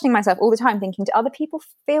kept questioning myself all the time, thinking, do other people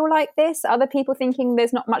feel like this? Are other people thinking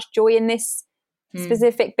there's not much joy in this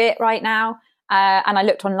specific bit right now? And I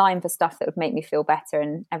looked online for stuff that would make me feel better,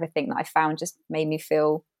 and everything that I found just made me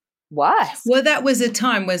feel worse. Well, that was a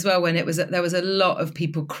time as well when there was a lot of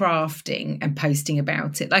people crafting and posting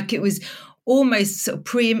about it. Like it was almost sort of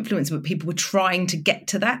pre-influencer, but people were trying to get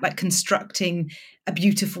to that, like constructing a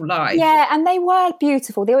beautiful life. Yeah, and they were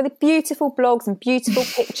beautiful. They were the beautiful blogs and beautiful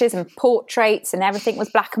pictures and portraits, and everything was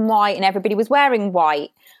black and white, and everybody was wearing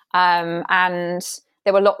white. And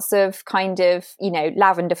there were lots of kind of,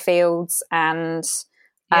 lavender fields and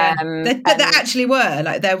there actually were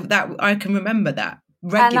like that. I can remember that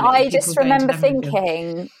regularly. And I just remember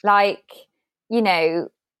thinking,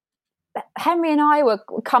 Henry and I were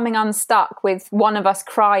coming unstuck with one of us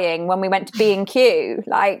crying when we went to B&Q.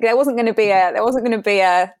 Like there wasn't going to be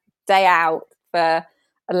a day out for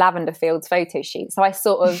a lavender fields photo shoot. So I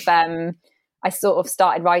sort of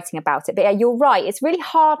started writing about it. But yeah, you're right. It's really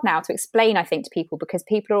hard now to explain, I think, to people, because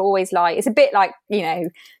people are always like, it's a bit like,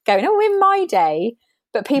 going, in my day.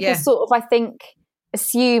 But people sort of, I think,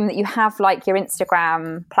 assume that you have like your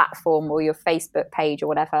Instagram platform or your Facebook page or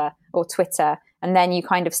whatever, or Twitter, and then you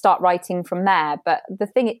kind of start writing from there. But the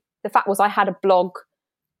fact was I had a blog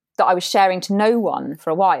that I was sharing to no one for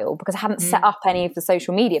a while because I hadn't set up any of the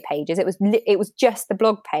social media pages. It was just the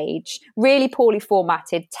blog page, really poorly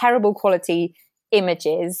formatted, terrible quality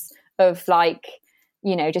images of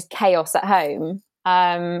just chaos at home.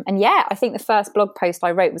 I think the first blog post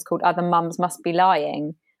I wrote was called "Other Mums Must Be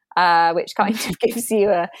Lying," which kind of gives you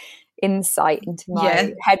a insight into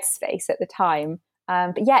my headspace at the time.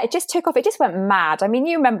 But yeah, it just took off. It just went mad. I mean,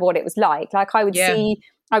 you remember what it was like. Like I would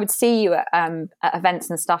see you at events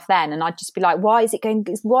and stuff then, and I'd just be like, why is it going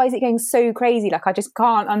so crazy? Like I just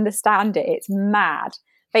can't understand it. It's mad.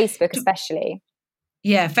 Facebook especially.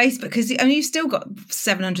 Yeah, Facebook, because you've still got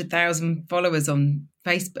 700,000 followers on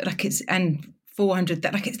Facebook, and 400.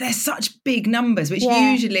 They're such big numbers, which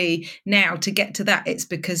usually now to get to that, it's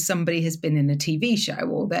because somebody has been in a TV show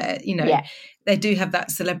or they're, they do have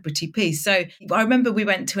that celebrity piece. So I remember we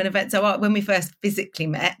went to an event. So when we first physically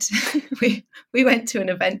met, we went to an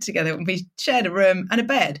event together and we shared a room and a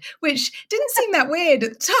bed, which didn't seem that weird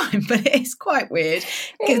at the time, but it is quite weird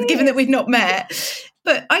given that we'd not met.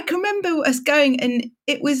 But I can remember us going, and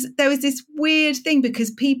there was this weird thing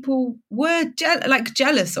because people were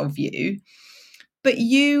jealous of you. But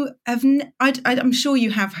you have, I'm sure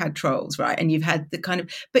you have had trolls, right? And you've had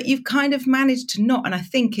but you've kind of managed to not. And I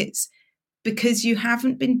think it's because you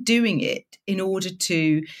haven't been doing it in order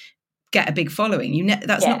to get a big following.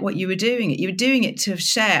 That's not what you were doing it. You were doing it to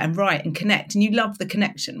share and write and connect. And you love the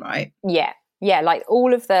connection, right? Yeah. Yeah. Like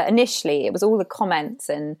initially it was all the comments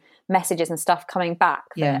and messages and stuff coming back.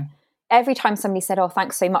 Yeah. Every time somebody said, oh,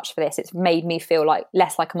 thanks so much for this, it's made me feel like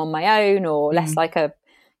less like I'm on my own or less like a,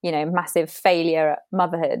 massive failure at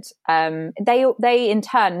motherhood. They in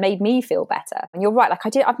turn made me feel better. And you're right, like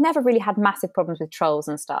I've never really had massive problems with trolls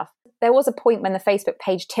and stuff. There was a point when the Facebook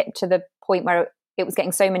page tipped to the point where it was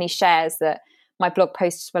getting so many shares that my blog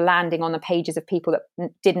posts were landing on the pages of people that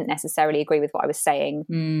didn't necessarily agree with what I was saying.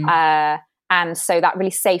 And so that really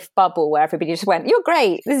safe bubble where everybody just went, you're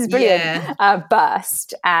great, this is brilliant,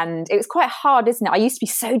 burst. And it was quite hard, isn't it? I used to be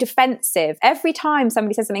so defensive. Every time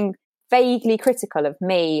somebody said something vaguely critical of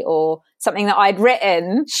me or something that I'd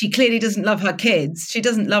written. She clearly doesn't love her kids. She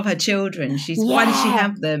doesn't love her children. Why does she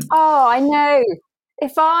have them? Oh, I know.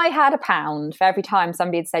 If I had £1 for every time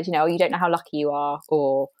somebody had said, you don't know how lucky you are,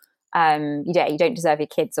 or you don't deserve your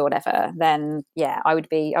kids or whatever, then I would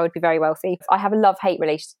be very wealthy. I have a love-hate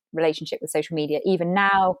relationship with social media. Even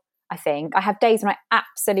now, I think I have days when I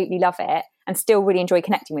absolutely love it and still really enjoy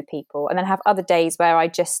connecting with people, and then have other days where I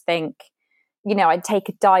just think, I'd take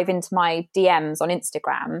a dive into my DMs on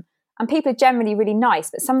Instagram, and people are generally really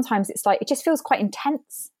nice, but sometimes it's like, it just feels quite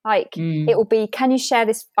intense. Like it will be, can you share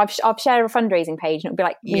this? I'll share a fundraising page, and it'll be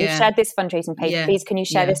like, you've shared this fundraising page, please can you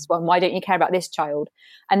share this one? Why don't you care about this child?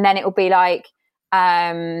 And then it will be like,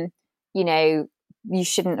 you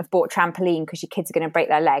shouldn't have bought a trampoline because your kids are going to break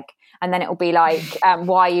their leg. And then it will be like,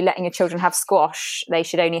 why are you letting your children have squash? They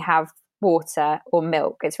should only have water or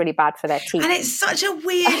milk. It's really bad for their teeth. And it's such a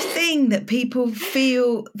weird thing that people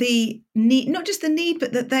feel the need, not just the need,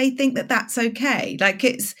 but that they think that that's okay. Like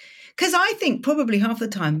it's, because I think probably half the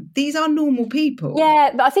time these are normal people.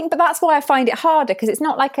 Yeah, but that's why I find it harder, because it's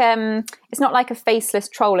not like a faceless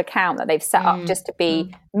troll account that they've set up just to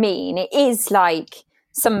be mean. It is like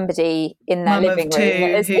somebody in their living room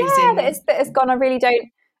that has gone, I really don't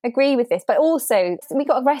agree with this. But also, we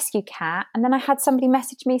got a rescue cat, and then I had somebody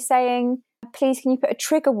message me saying, please can you put a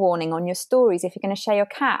trigger warning on your stories if you're going to share your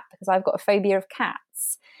cat, because I've got a phobia of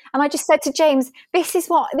cats. And I just said to James, this is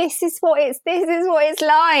what it's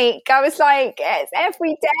like. I was like, it's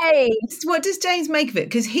every day. What does James make of it?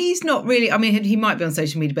 Because he's not really, I mean, he might be on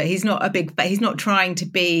social media, but he's not trying to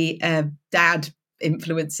be a dad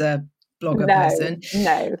influencer blogger person.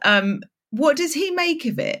 No. What does he make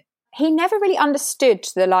of it? He never really understood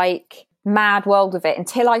the mad world of it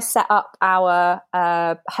until I set up our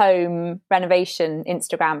home renovation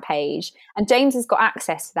Instagram page, and James has got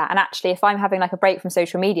access to that. And actually, if I'm having a break from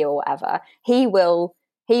social media or whatever, he will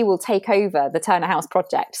take over the Turner House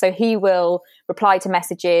project. So he will reply to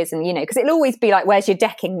messages, and because it'll always be like, where's your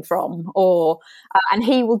decking from, or and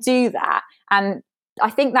he will do that. And I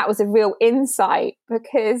think that was a real insight,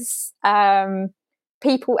 because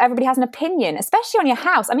everybody has an opinion, especially on your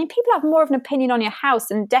house. I mean, people have more of an opinion on your house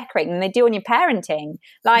and decorating than they do on your parenting.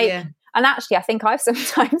 And actually, I think I've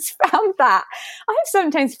sometimes found that.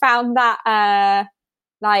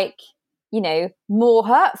 More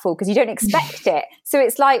hurtful, because you don't expect it. So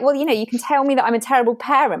it's like, well, you can tell me that I'm a terrible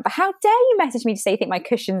parent, but how dare you message me to say you think my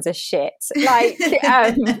cushions are shit? I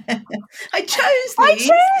chose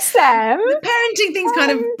them. The parenting thing's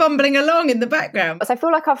kind of bumbling along in the background. So I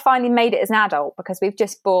feel like I've finally made it as an adult, because we've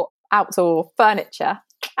just bought outdoor furniture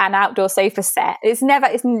and outdoor sofa set. It's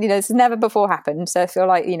never before happened. So I feel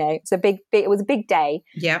like, it was a big day.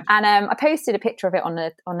 Yeah. And I posted a picture of it on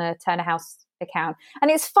a Turner House account,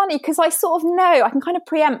 and it's funny because I sort of know, I can kind of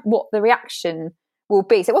preempt what the reaction will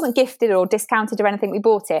be. So it wasn't gifted or discounted or anything. We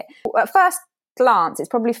bought it. At first glance, it's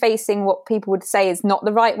probably facing what people would say is not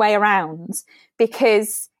the right way around,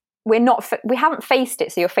 because we haven't faced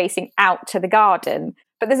it, so you're facing out to the garden.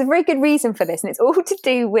 But there's a very good reason for this, and it's all to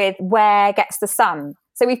do with where gets the sun.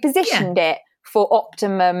 So we've positioned it for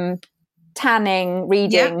optimum tanning,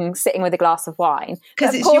 reading, sitting with a glass of wine.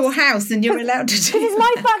 Because it's your house and you're allowed to do it. It's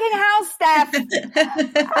my fucking house, Steph.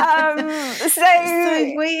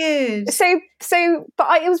 So weird.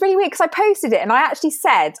 But it was really weird, because I posted it and I actually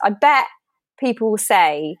said, I bet people will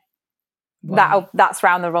say that's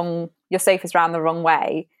round the wrong, your sofa's round the wrong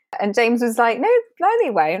way. And James was like, no, they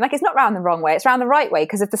won't. Like, it's not round the wrong way. It's round the right way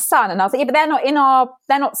because of the sun. And I was like, yeah, but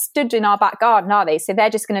they're not stood in our back garden, are they? So they're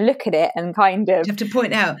just going to look at it and kind of. You have to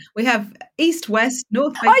point out, we have east, west,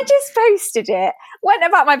 north. I just posted it, went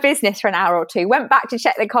about my business for an hour or two, went back to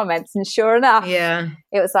check the comments, and sure enough,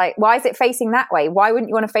 it was like, why is it facing that way? Why wouldn't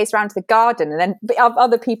you want to face around to the garden? And then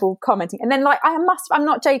other people commenting. And then, like, I'm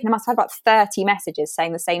not joking, I must have had about 30 messages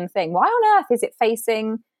saying the same thing. Why on earth is it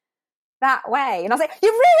facing that way? And I was like,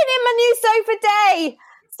 you're ruining my new sofa day.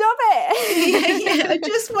 Stop it. I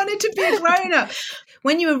just wanted to be a grown-up.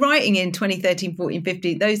 When you were writing in 2013, 14,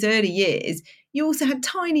 15, those early years, you also had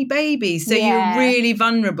tiny babies. So you were really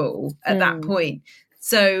vulnerable at that point.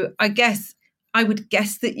 So I would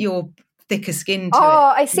guess that you're thicker skinned to it.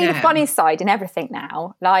 I see the funny side in everything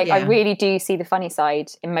now. Like, I really do see the funny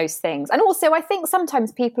side in most things. And also, I think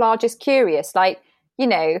sometimes people are just curious. Like, you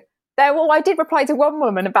know, I did reply to one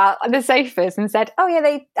woman about the sofas and said, oh yeah,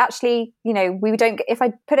 they actually, you know, if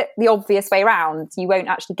I put it the obvious way around, you won't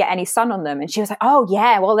actually get any sun on them. And she was like, oh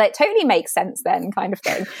yeah, well, that totally makes sense then, kind of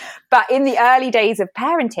thing. But in the early days of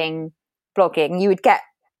parenting blogging, you would get,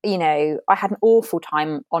 you know, I had an awful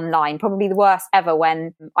time online, probably the worst ever,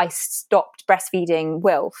 when I stopped breastfeeding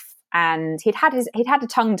Wilf. And he'd had a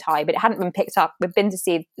tongue tie, but it hadn't been picked up. We'd been to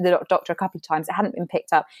see the doctor a couple of times. It hadn't been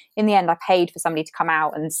picked up. In the end, I paid for somebody to come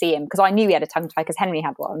out and see him because I knew he had a tongue tie because Henry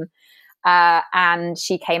had one. And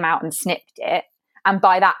she came out and snipped it. And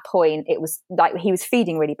by that point, it was like he was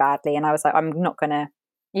feeding really badly. And I was like, I'm not going to,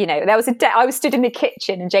 you know, there was I was stood in the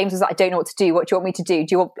kitchen and James was like, I don't know what to do. What do you want me to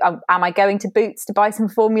do? Am I going to Boots to buy some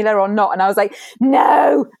formula or not? And I was like,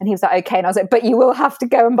 no. And he was like, okay. And I was like, but you will have to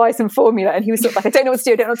go and buy some formula. And he was sort of like, I don't know what to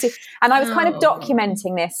do. I don't know what to do. And I was kind of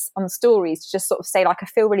documenting this on stories to just sort of say, like, I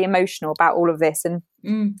feel really emotional about all of this. And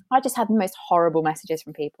I just had the most horrible messages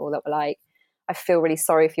from people that were like, I feel really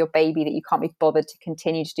sorry for your baby that you can't be bothered to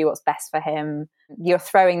continue to do what's best for him. You're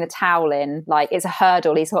throwing the towel in. Like, it's a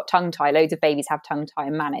hurdle. He's got tongue tie. Loads of babies have tongue tie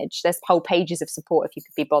and manage. There's whole pages of support if you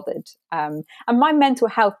could be bothered. And my mental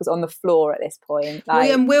health was on the floor at this point.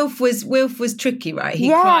 Like, and Wilf was tricky, right? He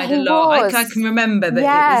cried a lot. I can remember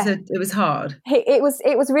that it was hard. It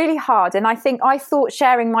was really hard. And I thought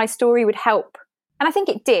sharing my story would help. And I think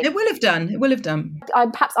it did. It will have done. I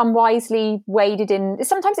perhaps unwisely waded in.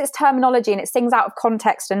 Sometimes it's terminology and it's things out of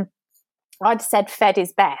context. And I'd said fed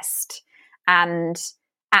is best. And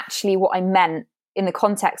actually what I meant in the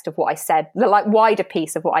context of what I said, the like wider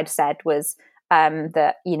piece of what I'd said was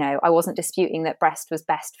that, you know, I wasn't disputing that breast was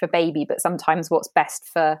best for baby, but sometimes what's best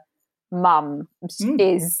for mum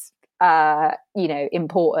is, you know,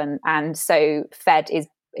 important. And so fed is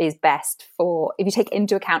best for, if you take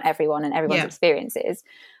into account everyone and everyone's experiences.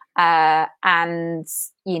 And,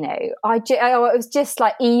 you know, it was just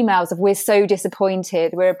like emails of, we're so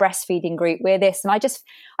disappointed, we're a breastfeeding group, we're this. And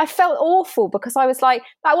I felt awful because I was like,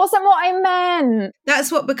 that wasn't what I meant.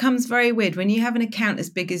 That's what becomes very weird when you have an account as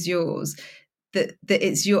big as yours, that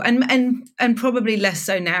it's your, and probably less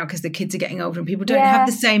so now because the kids are getting older and people don't have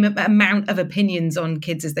the same amount of opinions on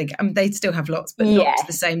kids as they get. I mean, they still have lots, but not to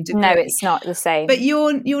the same degree. No, it's not the same. But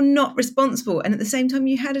you're not responsible, and at the same time,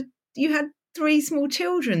 you had 3 small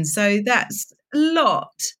children, so that's a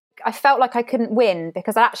lot. I felt like I couldn't win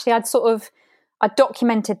because I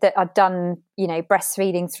documented that I'd done, you know,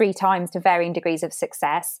 breastfeeding 3 times to varying degrees of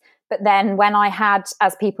success. But then when I had,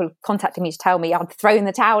 as people contacted me to tell me I'd thrown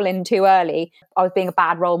the towel in too early, I was being a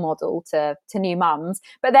bad role model to new mums.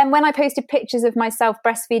 But then when I posted pictures of myself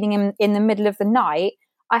breastfeeding in the middle of the night,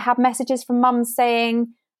 I had messages from mums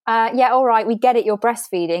saying, yeah, all right, we get it, you're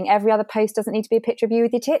breastfeeding. Every other post doesn't need to be a picture of you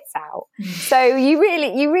with your tits out. So you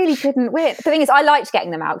really couldn't win. The thing is, I liked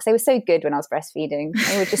getting them out because they were so good when I was breastfeeding.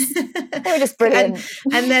 They were just brilliant.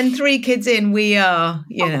 And then 3 kids in, we are,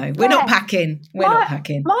 you know, we're not packing. Not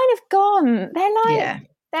packing. Mine have gone.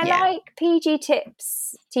 They're like PG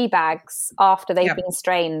Tips tea bags after they've been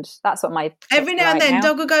strained. That's what my every now and then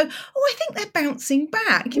dog will go, oh, I think they're bouncing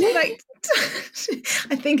back. You know, like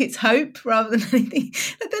I think it's hope rather than anything.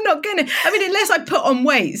 They're not going to. I mean, unless I put on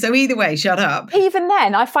weight. So either way, shut up. Even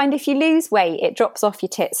then, I find if you lose weight, it drops off your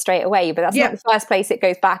tits straight away. But that's not the first place it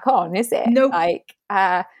goes back on, is it? Nope. Like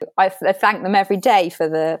I thank them every day for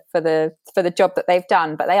the job that they've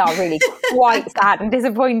done. But they are really quite sad and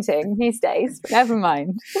disappointing these days. But never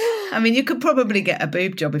mind. I mean, you could probably get a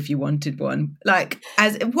boob job if you wanted one. Like,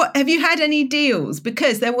 have you had any deals?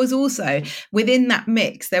 Because there was also within that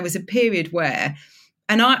mix, there was a period where,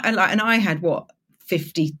 and I had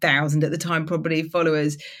 50,000 at the time, probably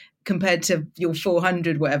followers compared to your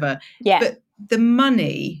 400, whatever. Yeah. But the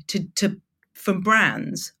money from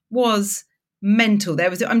brands was mental. There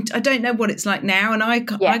was, I don't know what it's like now, and I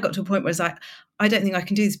got to a point where it's like, I don't think I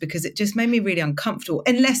can do this because it just made me really uncomfortable,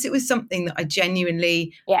 unless it was something that I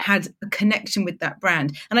genuinely had a connection with that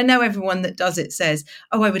brand. And I know everyone that does it says,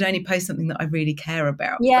 oh, I would only post something that I really care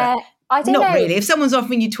about. Yeah. But I don't know. Not really. If someone's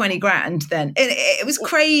offering you 20 grand, then it was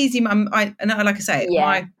crazy. And like I say,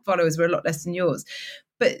 my followers were a lot less than yours.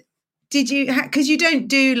 But did you, because you don't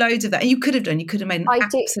do loads of that, and you could have made an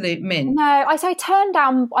absolute mint. No, I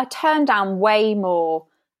turned down way more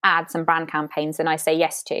ads and brand campaigns than I say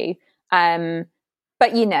yes to.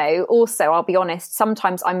 But, you know, also, I'll be honest,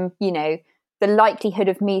 sometimes I'm, you know, the likelihood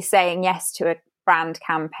of me saying yes to a brand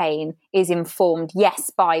campaign is informed, yes,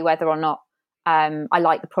 by whether or not I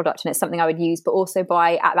like the product and it's something I would use, but also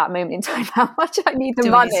by, at that moment in time, how much I need the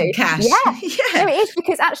money. Some cash. Yeah. No, it is,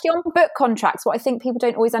 because actually on book contracts, what I think people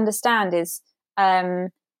don't always understand is,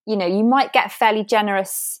 you know, you might get a fairly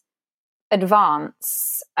generous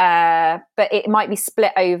advance, but it might be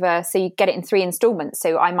split over, so you get it in 3 installments.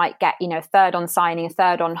 So I might get, you know, a third on signing, a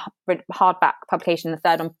third on hardback publication, a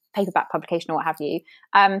third on paperback publication, or what have you.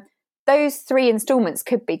 Those 3 installments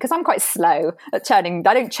could be, because I'm quite slow at churning.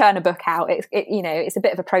 I don't churn a book out. You know, it's a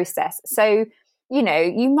bit of a process. So, you know,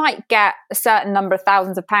 you might get a certain number of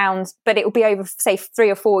thousands of pounds, but it will be over, say, 3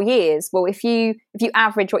 or 4 years. Well, if you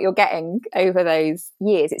average what you're getting over those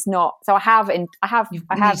years, it's not. So I have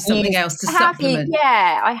something else to supplement.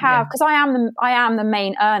 I have, because I am the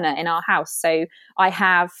main earner in our house. So I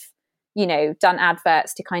have, you know, done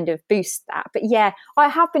adverts to kind of boost that. But yeah, I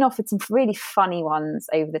have been offered some really funny ones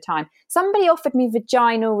over the time. Somebody offered me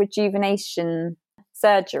vaginal rejuvenation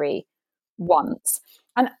surgery once.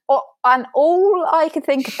 And all I could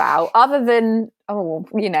think about, other than,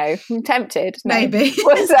 you know, I'm tempted. Maybe.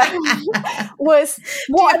 Was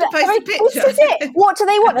what? This is it. What do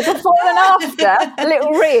they want? A before and after? A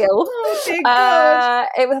little reel. Oh, dear God.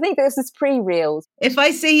 I think this is pre-reels. If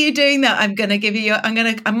I see you doing that, I'm going to give you.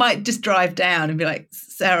 I might just drive down and be like,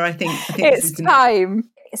 Sarah, I think it's time.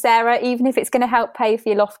 Sarah, even if it's going to help pay for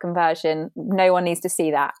your loft conversion, no one needs to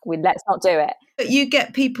see that. Let's not do it. But you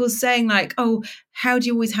get people saying like, oh, how do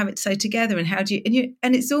you always have it so together? And how do you,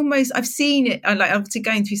 and it's almost, I've seen it, like obviously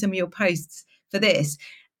going through some of your posts for this,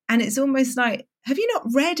 and it's almost like, have you not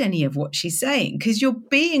read any of what she's saying? Because you're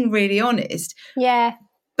being really honest. Yeah.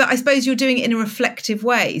 But I suppose you're doing it in a reflective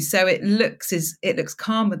way, so it looks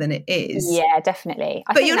calmer than it is. Yeah, definitely.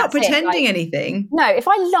 But you're not pretending anything. No, if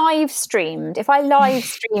I live streamed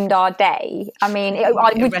our day, I mean, it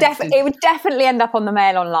would definitely end up on the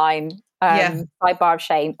Mail Online sidebar of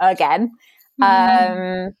shame again.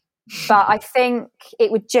 But I think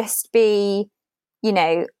it would just be, you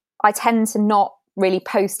know, I tend to not really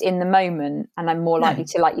post in the moment, and I'm more likely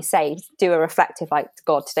to, like you say, do a reflective, like,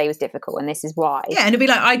 God, today was difficult and this is why. Yeah, and it'd be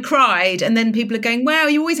like, I cried, and then people are going, wow,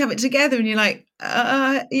 you always have it together, and you're like,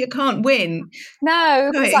 you can't win. No,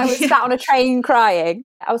 because I was sat on a train crying.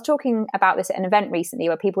 I was talking about this at an event recently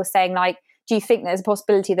where people were saying, like, do you think there's a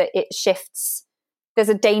possibility that it shifts? There's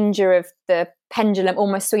a danger of the pendulum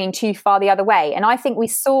almost swinging too far the other way. And I think we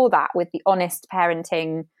saw that with the honest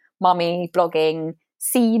parenting, mummy blogging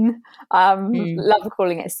scene, love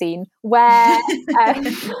calling it a scene, where on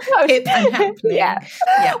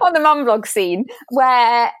the mum blog scene,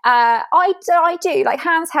 where I do, like,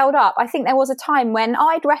 hands held up, I think there was a time when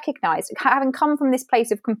I'd recognised, having come from this place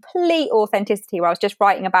of complete authenticity where I was just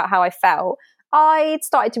writing about how I felt, I'd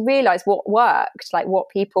started to realise what worked, like what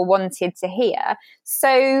people wanted to hear.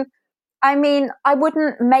 So I mean, I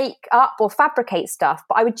wouldn't make up or fabricate stuff,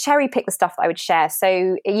 but I would cherry pick the stuff that I would share.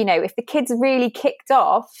 So, you know, if the kids really kicked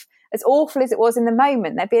off, as awful as it was in the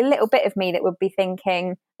moment, there'd be a little bit of me that would be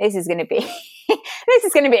thinking, this is going to be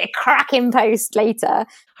a cracking post later.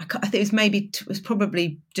 I think it was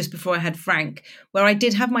probably just before I had Frank, where I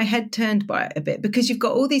did have my head turned by it a bit, because you've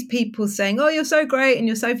got all these people saying, oh, you're so great and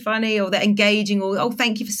you're so funny, or they're engaging, or, oh,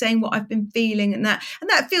 thank you for saying what I've been feeling, and that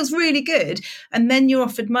feels really good. And then you're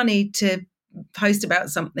offered money to post about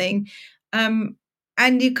something.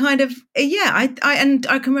 And you kind of, I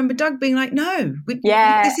can remember Doug being like, no,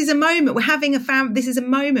 this is a moment. We're having a family. This is a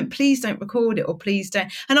moment. Please don't record it, or please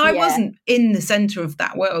don't. And I wasn't in the centre of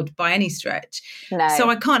that world by any stretch. No. So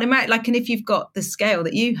I can't imagine, like, and if you've got the scale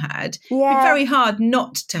that you had, it'd be very hard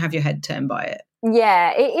not to have your head turned by it.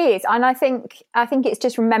 Yeah, it is. And I think it's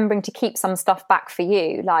just remembering to keep some stuff back for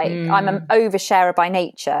you. Like, I'm an oversharer by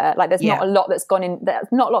nature. Like, there's not a lot that's gone in, there's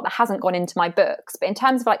not a lot that hasn't gone into my books. But in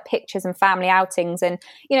terms of like pictures and family outings, and,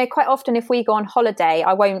 you know, quite often if we go on holiday,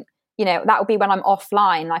 I won't, you know, that will be when I'm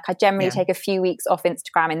offline. Like, I generally take a few weeks off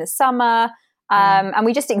Instagram in the summer. And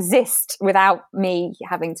we just exist without me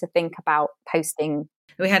having to think about posting.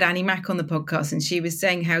 We had Annie Mack on the podcast, and she was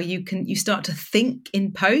saying how you start to think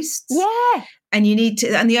in posts. Yeah. And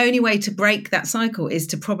the only way to break that cycle is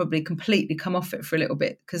to probably completely come off it for a little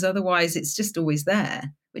bit, because otherwise it's just always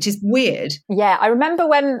there, which is weird. Yeah, I remember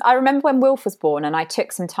when Wilf was born, and I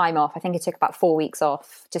took some time off. I think I took about 4 weeks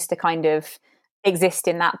off just to kind of exist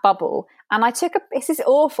in that bubble. And this is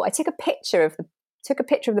awful. I took a picture of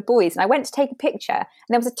the boys, and I went to take a picture, and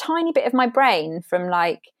there was a tiny bit of my brain from,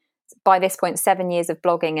 like, by this point 7 years of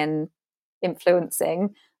blogging and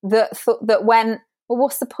influencing that went, well,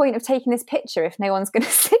 what's the point of taking this picture if no one's going to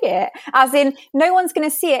see it? As in, no one's going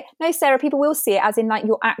to see it. No, Sarah, people will see it, as in, like,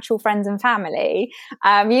 your actual friends and family.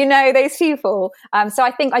 Those people. So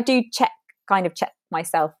I think I do check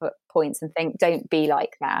myself at points and think, don't be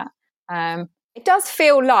like that. It does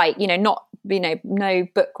feel like, no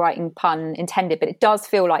book writing pun intended, but it does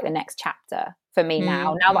feel like the next chapter for me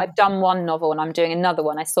now. Now that I've done one novel and I'm doing another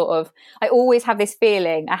one, I always have this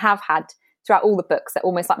feeling, I have had throughout all the books, that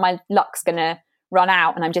almost like my luck's going to run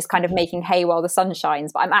out and I'm just kind of making hay while the sun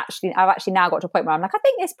shines. But I've actually now got to a point where I'm like, I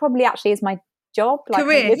think this probably actually is my job. Like,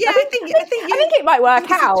 career. Yeah, I think it might work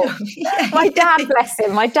out. Yeah. My dad, bless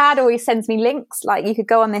him, my dad always sends me links. Like, you could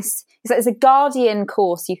go on this, there's a Guardian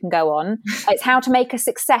course you can go on. It's how to make a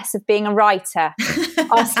success of being a writer.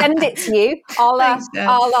 I'll send it to you. I'll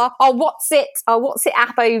what's it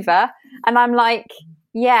app over. And I'm like,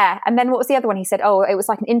 yeah. And then what was the other one? He said, it was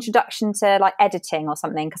like an introduction to, like, editing or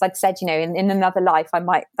something. Because I'd said, in another life, that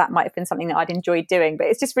might have been something that I'd enjoyed doing. But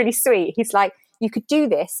it's just really sweet. He's like, you could do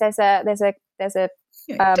this. There's a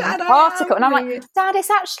Dad, article, and I'm like, Dad, it's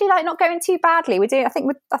actually, like, not going too badly. I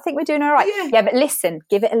think we're doing all right. Yeah, but listen,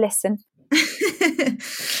 give it a listen.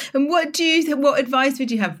 And what advice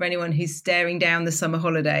would you have for anyone who's staring down the summer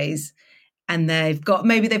holidays and they've got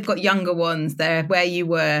younger ones there where you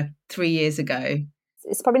were 3 years ago?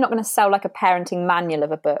 It's probably not going to sell like a parenting manual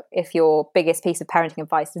of a book if your biggest piece of parenting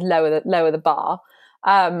advice is lower the bar.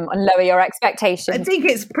 And lower your expectations. I think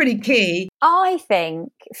it's pretty key. I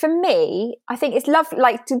think for me, it's lovely,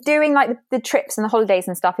 like, doing like the trips and the holidays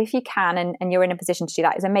and stuff, if you can, and you're in a position to do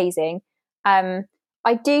that, is amazing.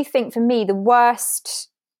 I do think for me, the worst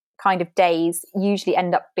kind of days usually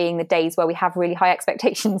end up being the days where we have really high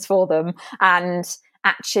expectations for them, and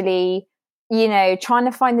actually, trying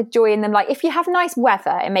to find the joy in them. Like, if you have nice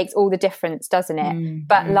weather, it makes all the difference, doesn't it?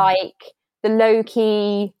 But like the low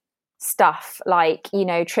key stuff, like,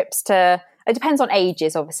 trips to, it depends on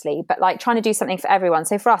ages obviously, but like trying to do something for everyone.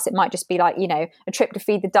 So for us it might just be like, a trip to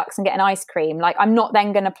feed the ducks and get an ice cream. Like, I'm not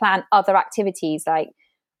then going to plan other activities. Like,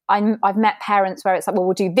 I've met parents where it's like, well,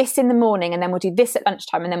 we'll do this in the morning, and then we'll do this at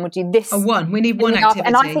lunchtime, and then we'll do this. We need one activity.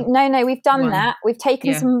 And I think no, we've done that. We've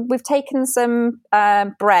taken some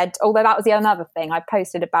bread, although that was the other thing. I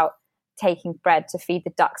posted about taking bread to feed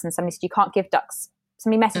the ducks, and somebody said, you can't give ducks.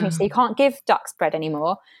 Somebody messaged me and said, you can't give ducks bread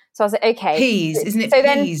anymore. So I was like, okay. Peas, isn't it? So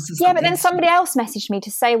peas but then somebody else messaged me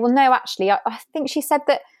to say, well, no, actually, I think she said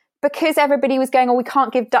that because everybody was going, we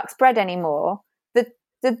can't give ducks bread anymore,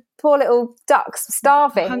 the poor little ducks were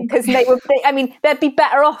starving, because they'd be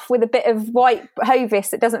better off with a bit of white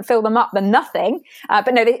Hovis that doesn't fill them up than nothing.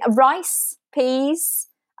 But no, rice, peas,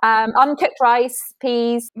 uncooked rice,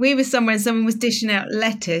 peas. We were somewhere and someone was dishing out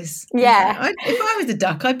lettuce. Yeah. If I was a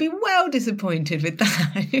duck, I'd be well disappointed with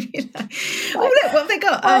that. Look, what have they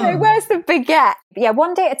got? Oh, where's the baguette? Yeah,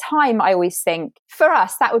 one day at a time, I always think. For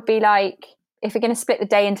us, that would be like, if we're going to split the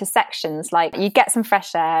day into sections, like, you get some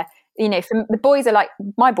fresh air. My boys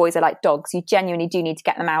are like dogs. You genuinely do need to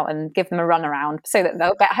get them out and give them a run around so that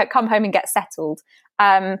they'll come home and get settled.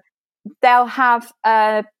 They'll have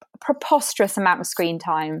a preposterous amount of screen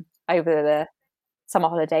time over the summer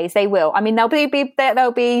holidays. They will. There'll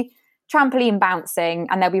be trampoline bouncing,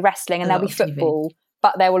 and there'll be wrestling, and there'll be football.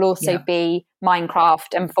 But there will also be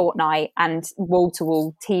Minecraft and Fortnite and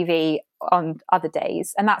wall-to-wall TV on other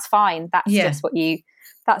days, and that's fine. That's just what you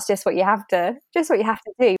have to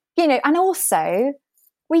do. And also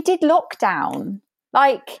we did lockdown.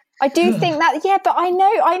 Like, I do think that, but I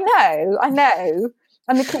know.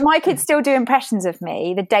 And my kids still do impressions of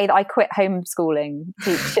me the day that I quit homeschooling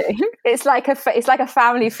teaching. It's like a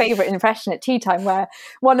family favourite impression at tea time, where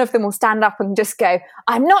one of them will stand up and just go,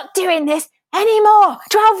 I'm not doing this anymore.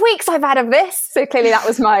 12 weeks I've had of this. So clearly that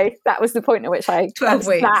was the point at which I 12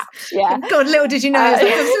 weeks. Snapped. Yeah. God, little did you know, I've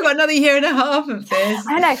still got another year and a half of this.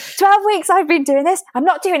 I know. 12 weeks I've been doing this. I'm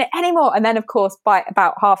not doing it anymore. And then, of course, by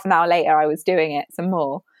about half an hour later, I was doing it some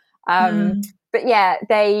more. But yeah,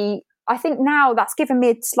 I think now that's given me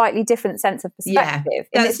a slightly different sense of perspective.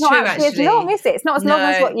 Yeah, that's it's not true, actually as long, is it? It's not as long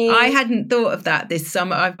as what you... I hadn't thought of that this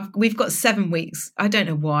summer. We've got 7 weeks. I don't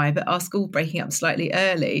know why, but our school breaking up slightly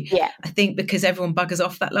early. Yeah. I think because everyone buggers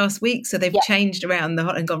off that last week. So they've changed around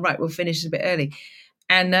and gone, right, we'll finish a bit early.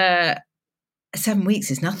 And 7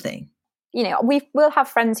 weeks is nothing. You know, we'll have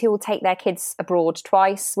friends who will take their kids abroad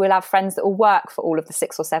twice. We'll have friends that will work for all of the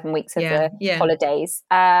 6 or 7 weeks of the holidays.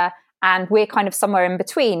 And we're kind of somewhere in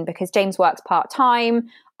between because James works part-time.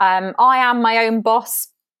 I am my own boss,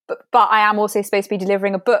 but I am also supposed to be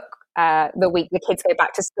delivering a book the week the kids go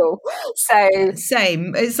back to school. So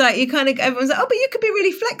same. It's like you kind of, everyone's like, oh, but you could be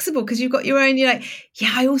really flexible because you've got your own. You're like,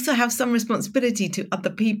 yeah, I also have some responsibility to other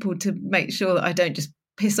people to make sure that I don't just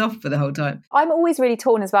piss off for the whole time. I'm always really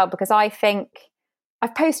torn as well because I think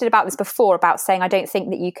I've posted about this before about saying I don't think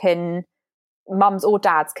that you can, mums or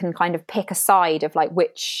dads can kind of pick a side of like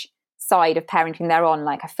which side of parenting they're on.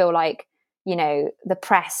 Like I feel like, you know, the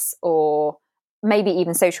press or maybe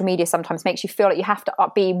even social media sometimes makes you feel like you have to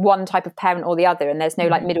be one type of parent or the other, and there's no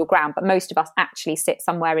like middle ground. But most of us actually sit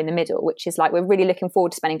somewhere in the middle, which is like we're really looking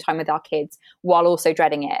forward to spending time with our kids while also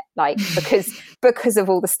dreading it, like because of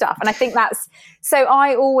all the stuff. And I think that's so.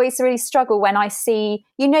 I always really struggle when I see,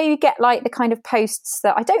 you know, you get like the kind of posts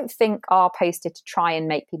that I don't think are posted to try and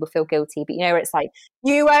make people feel guilty, but you know, it's like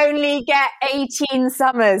you only get 18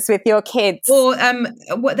 summers with your kids, or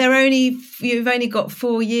you've only got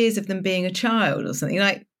 4 years of them being a child or something.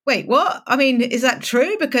 Like, wait, what? I mean, is that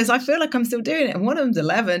true? Because I feel like I'm still doing it and one of them's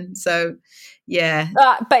 11. So yeah.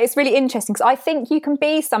 But it's really interesting because I think you can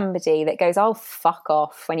be somebody that goes, oh, fuck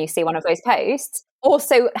off when you see one of those posts.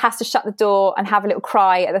 Also has to shut the door and have a little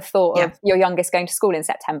cry at the thought of your youngest going to school in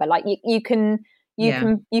September. Like you can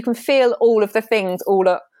feel all of the things all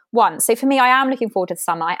at once. So for me, I am looking forward to the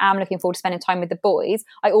summer. I am looking forward to spending time with the boys.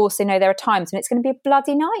 I also know there are times when it's going to be a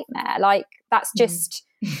bloody nightmare. Like that's just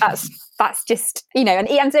that's just, you know,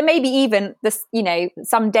 and so maybe even this, you know,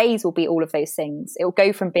 some days will be all of those things. It will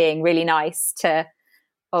go from being really nice to,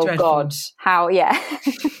 oh dreadful. God, how,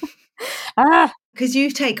 Because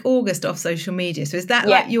you take August off social media. So is that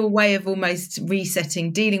like your way of almost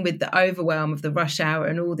resetting, dealing with the overwhelm of the rush hour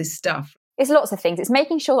and all this stuff? It's lots of things. It's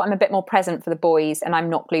making sure that I'm a bit more present for the boys and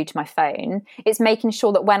I'm not glued to my phone. It's making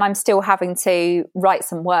sure that when I'm still having to write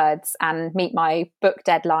some words and meet my book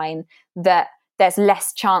deadline, that there's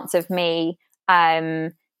less chance of me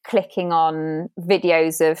clicking on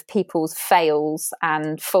videos of people's fails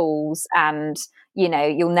and falls and, you know,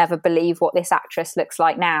 you'll never believe what this actress looks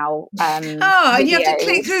like now. And you have to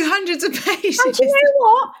click through hundreds of pages. And do you know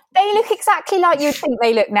what? They look exactly like you'd think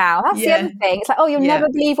they look now. That's the other thing. It's like, oh, you'll never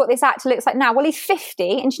believe what this actor looks like now. Well, he's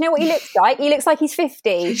 50. And do you know what he looks like? He looks like he's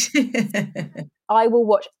 50. I will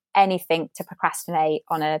watch anything to procrastinate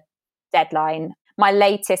on a deadline. My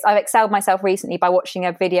latest, I've excelled myself recently by watching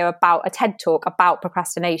a video about a TED talk about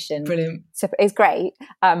procrastination. Brilliant. So it's great,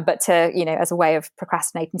 but to, you know, as a way of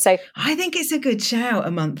procrastinating. So I think it's a good shout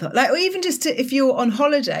a month, like, or even just to, if you're on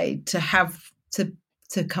holiday, to have to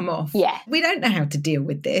come off. Yeah. We don't know how to deal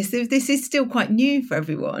with this. This is still quite new for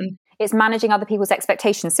everyone. It's managing other people's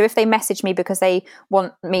expectations. So if they message me because they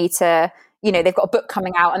want me to, you know, they've got a book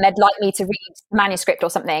coming out and they'd like me to read manuscript or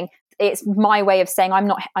something, it's my way of saying I'm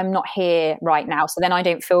not here right now. So then I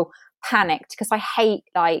don't feel panicked, because I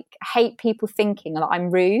hate people thinking that I'm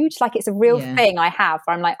rude. Like it's a real thing I have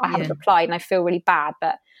where I'm like, I haven't replied and I feel really bad.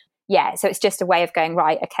 But yeah, so it's just a way of going,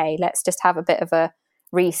 right, okay, let's just have a bit of a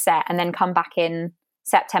reset and then come back in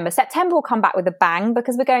September. September will come back with a bang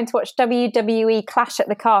because we're going to watch WWE Clash at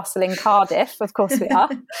the Castle in Cardiff. Of course we are.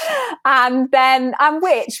 And then,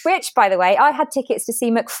 which by the way, I had tickets to see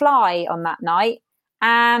McFly on that night.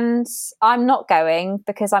 And I'm not going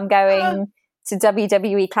because I'm going to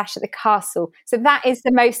WWE Clash at the Castle. So that is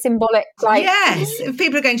the most symbolic. Like, yes,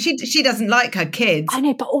 people are going, she doesn't like her kids. I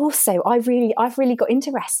know, but also I've really got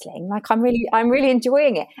into wrestling. Like I'm really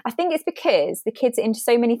enjoying it. I think it's because the kids are into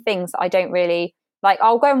so many things that I don't really like.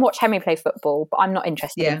 I'll go and watch Henry play football, but I'm not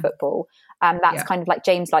interested in football. That's kind of like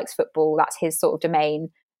James likes football. That's his sort of domain.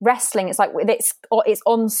 Wrestling, it's like it's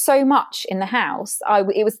on so much in the house.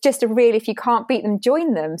 It was just a real, if you can't beat them,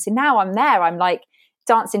 join them. So now I'm there. I'm like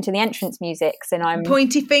dancing to the entrance musics, and I'm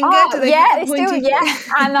pointy finger.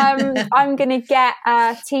 And I'm gonna get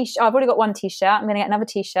a t-shirt. I've already got one t-shirt. I'm gonna get another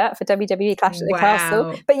t-shirt for WWE Clash at the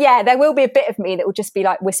Castle. But yeah, there will be a bit of me that will just be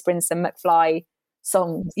like whispering some McFly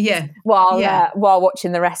songs. While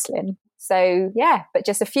watching the wrestling. So yeah, but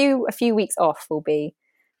just a few weeks off will be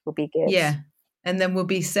good. Yeah. And then we'll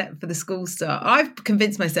be set for the school start. I've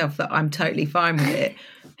convinced myself that I'm totally fine with it,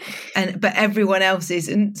 but everyone else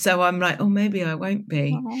isn't. So I'm like, oh, maybe I won't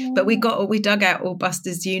be. Aww. But we dug out all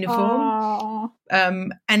Buster's uniform,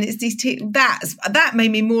 and it's these that made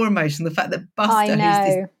me more emotional. The fact that Buster, who's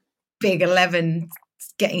this big 11,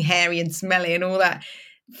 getting hairy and smelly and all that,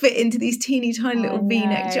 fit into these teeny tiny little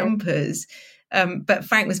V-neck jumpers. But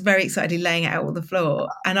Frank was very excitedly laying it out on the floor.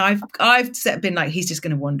 And I've been like, he's just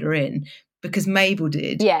going to wander in, because Mabel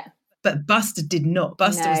did. Yeah. But Buster did not.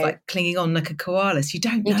 Buster was like clinging on like a koala. So you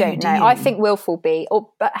don't know. You don't know. I think Wilf will be.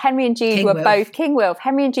 But Henry and Jude were both King Wilf.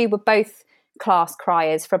 Henry and Jude were both class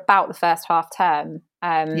criers for about the first half term.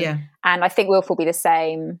 And I think Wilf will be the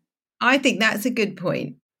same. I think that's a good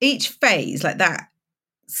point. Each phase like that,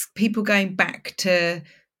 people going back to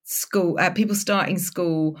school, people starting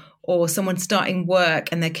school, or someone starting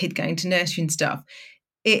work and their kid going to nursery and stuff,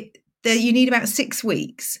 you need about 6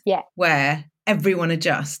 weeks where everyone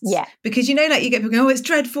adjusts. Yeah. Because, you know, like you get people going, oh, it's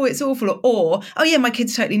dreadful, it's awful, or oh yeah, my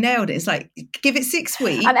kid's totally nailed it. It's like, give it 6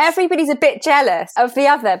 weeks. And everybody's a bit jealous of the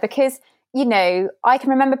other, because, you know, I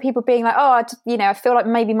can remember people being like, oh, I feel like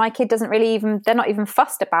maybe my kid doesn't really they're not even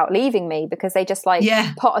fussed about leaving me, because they just like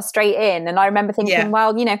pot us straight in. And I remember thinking,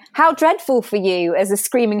 well, you know, how dreadful for you, as a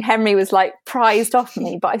screaming Henry was like prized off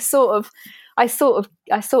me. But I sort of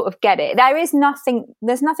get it. There's nothing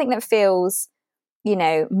that feels, you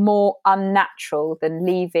know, more unnatural than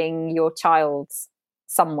leaving your child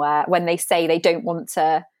somewhere when they say they don't want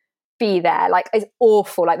to be there. Like, it's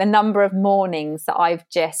awful. Like the number of mornings that I've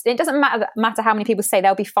it doesn't matter how many people say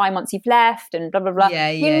they'll be fine once you've left and blah blah blah.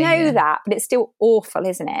 You know that, but it's still awful,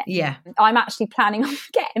 isn't it? Yeah. I'm actually planning on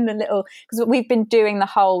getting the little, because we've been doing the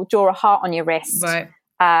whole draw a heart on your wrist. Right.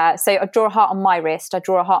 So I draw a heart on my wrist, I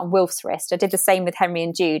draw a heart on Wilf's wrist. I did the same with Henry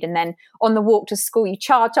and Jude. And then on the walk to school, you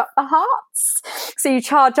charge up the hearts. So you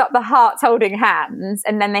charge up the hearts holding hands,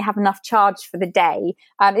 and then they have enough charge for the day.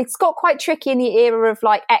 It's got quite tricky in the era of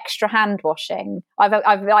like extra hand washing.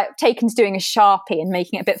 I've like taken to doing a Sharpie and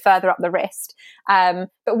making it a bit further up the wrist. But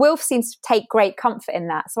Wilf seems to take great comfort in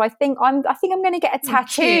that. So I think I'm going to get a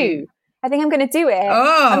tattoo. Cute. I think I'm going to do it.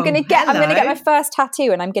 Oh, I'm going to get my first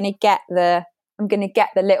tattoo, and I'm going to get the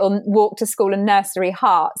little walk to school and nursery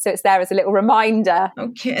heart, so it's there as a little reminder.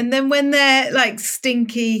 Okay, and then when they're like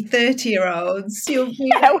stinky 30-year-olds, you'll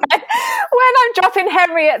be when I'm dropping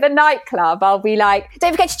Henry at the nightclub, I'll be like,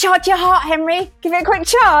 don't forget to charge your heart, Henry. Give it a quick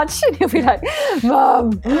charge. And he'll be like,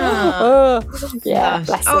 Mum. Yeah,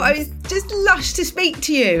 bless him. I was just lush to speak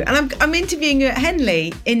to you. And I'm interviewing you at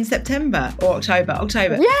Henley in September or October.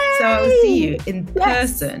 Yay! So I will see you in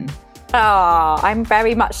person. Oh, I'm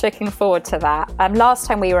very much looking forward to that. Last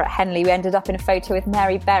time we were at Henley, we ended up in a photo with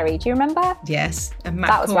Mary Berry. Do you remember? Yes. And Matt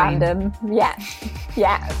that was Coyne. Random. Yeah.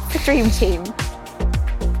 The dream team.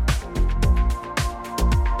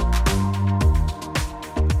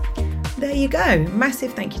 There you go.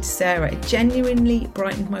 Massive thank you to Sarah. It genuinely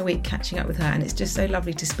brightened my week catching up with her, and it's just so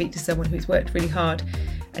lovely to speak to someone who's worked really hard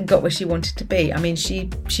and got where she wanted to be. I mean, she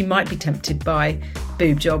might be tempted by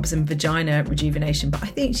boob jobs and vagina rejuvenation, but I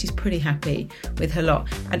think she's pretty happy with her lot.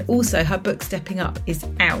 And also her book Stepping Up is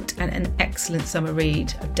out and an excellent summer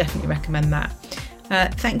read. I definitely recommend that.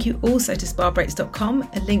 Thank you also to spabreaks.com.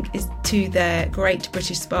 A link is to their Great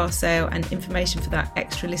British Spa sale, and information for that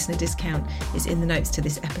extra listener discount is in the notes to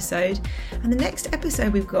this episode. And the next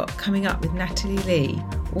episode we've got coming up with Natalie Lee,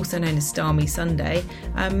 also known as Starmy Sunday.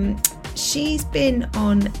 She's been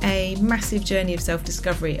on a massive journey of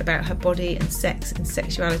self-discovery about her body and sex and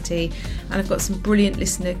sexuality, and I've got some brilliant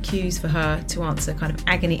listener cues for her to answer, kind of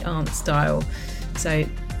agony aunt style. So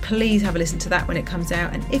please have a listen to that when it comes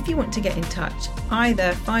out. And if you want to get in touch,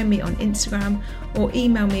 either find me on Instagram or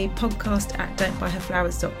email me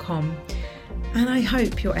podcast@don'tbuyherflowers.com. And I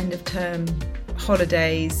hope your end of term,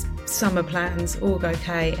 holidays, summer plans all go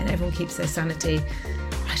okay and everyone keeps their sanity.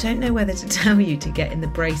 I don't know whether to tell you to get in the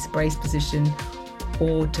brace position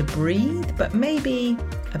or to breathe, but maybe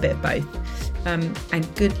a bit of both. And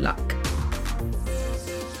good luck.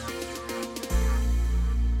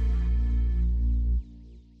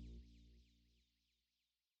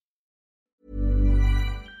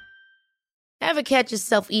 Ever catch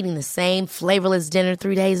yourself eating the same flavorless dinner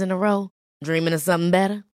 3 days in a row? Dreaming of something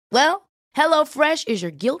better? Well, HelloFresh is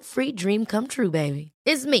your guilt-free dream come true, baby.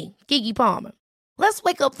 It's me, Keke Palmer. Let's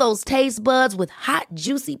wake up those taste buds with hot,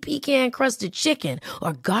 juicy pecan-crusted chicken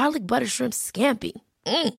or garlic butter shrimp scampi.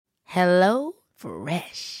 Hello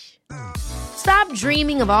Fresh. Stop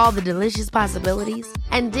dreaming of all the delicious possibilities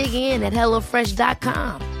and dig in at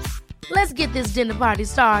HelloFresh.com. Let's get this dinner party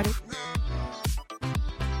started.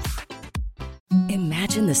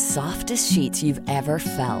 Imagine the softest sheets you've ever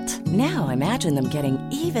felt. Now imagine them getting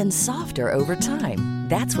even softer over time.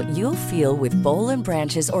 That's what you'll feel with Boll &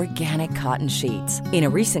 Branch's organic cotton sheets. In a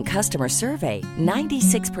recent customer survey,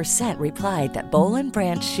 96% replied that Boll &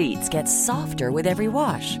 Branch sheets get softer with every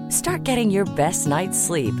wash. Start getting your best night's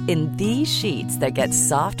sleep in these sheets that get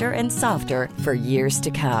softer and softer for years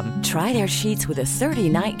to come. Try their sheets with a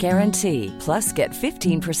 30-night guarantee. Plus, get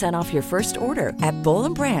 15% off your first order at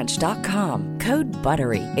bollandbranch.com. Code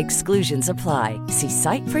BUTTERY. Exclusions apply. See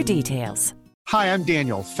site for details. Hi, I'm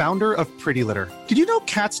Daniel, founder of Pretty Litter. Did you know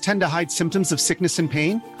cats tend to hide symptoms of sickness and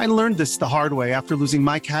pain? I learned this the hard way after losing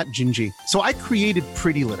my cat, Gingy. So I created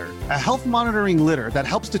Pretty Litter, a health monitoring litter that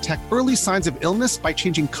helps detect early signs of illness by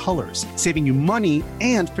changing colors, saving you money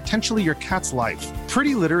and potentially your cat's life.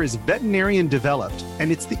 Pretty Litter is veterinarian developed,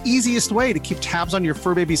 and it's the easiest way to keep tabs on your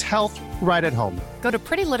fur baby's health right at home. Go to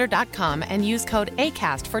prettylitter.com and use code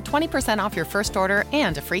ACAST for 20% off your first order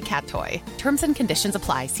and a free cat toy. Terms and conditions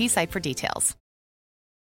apply. See site for details.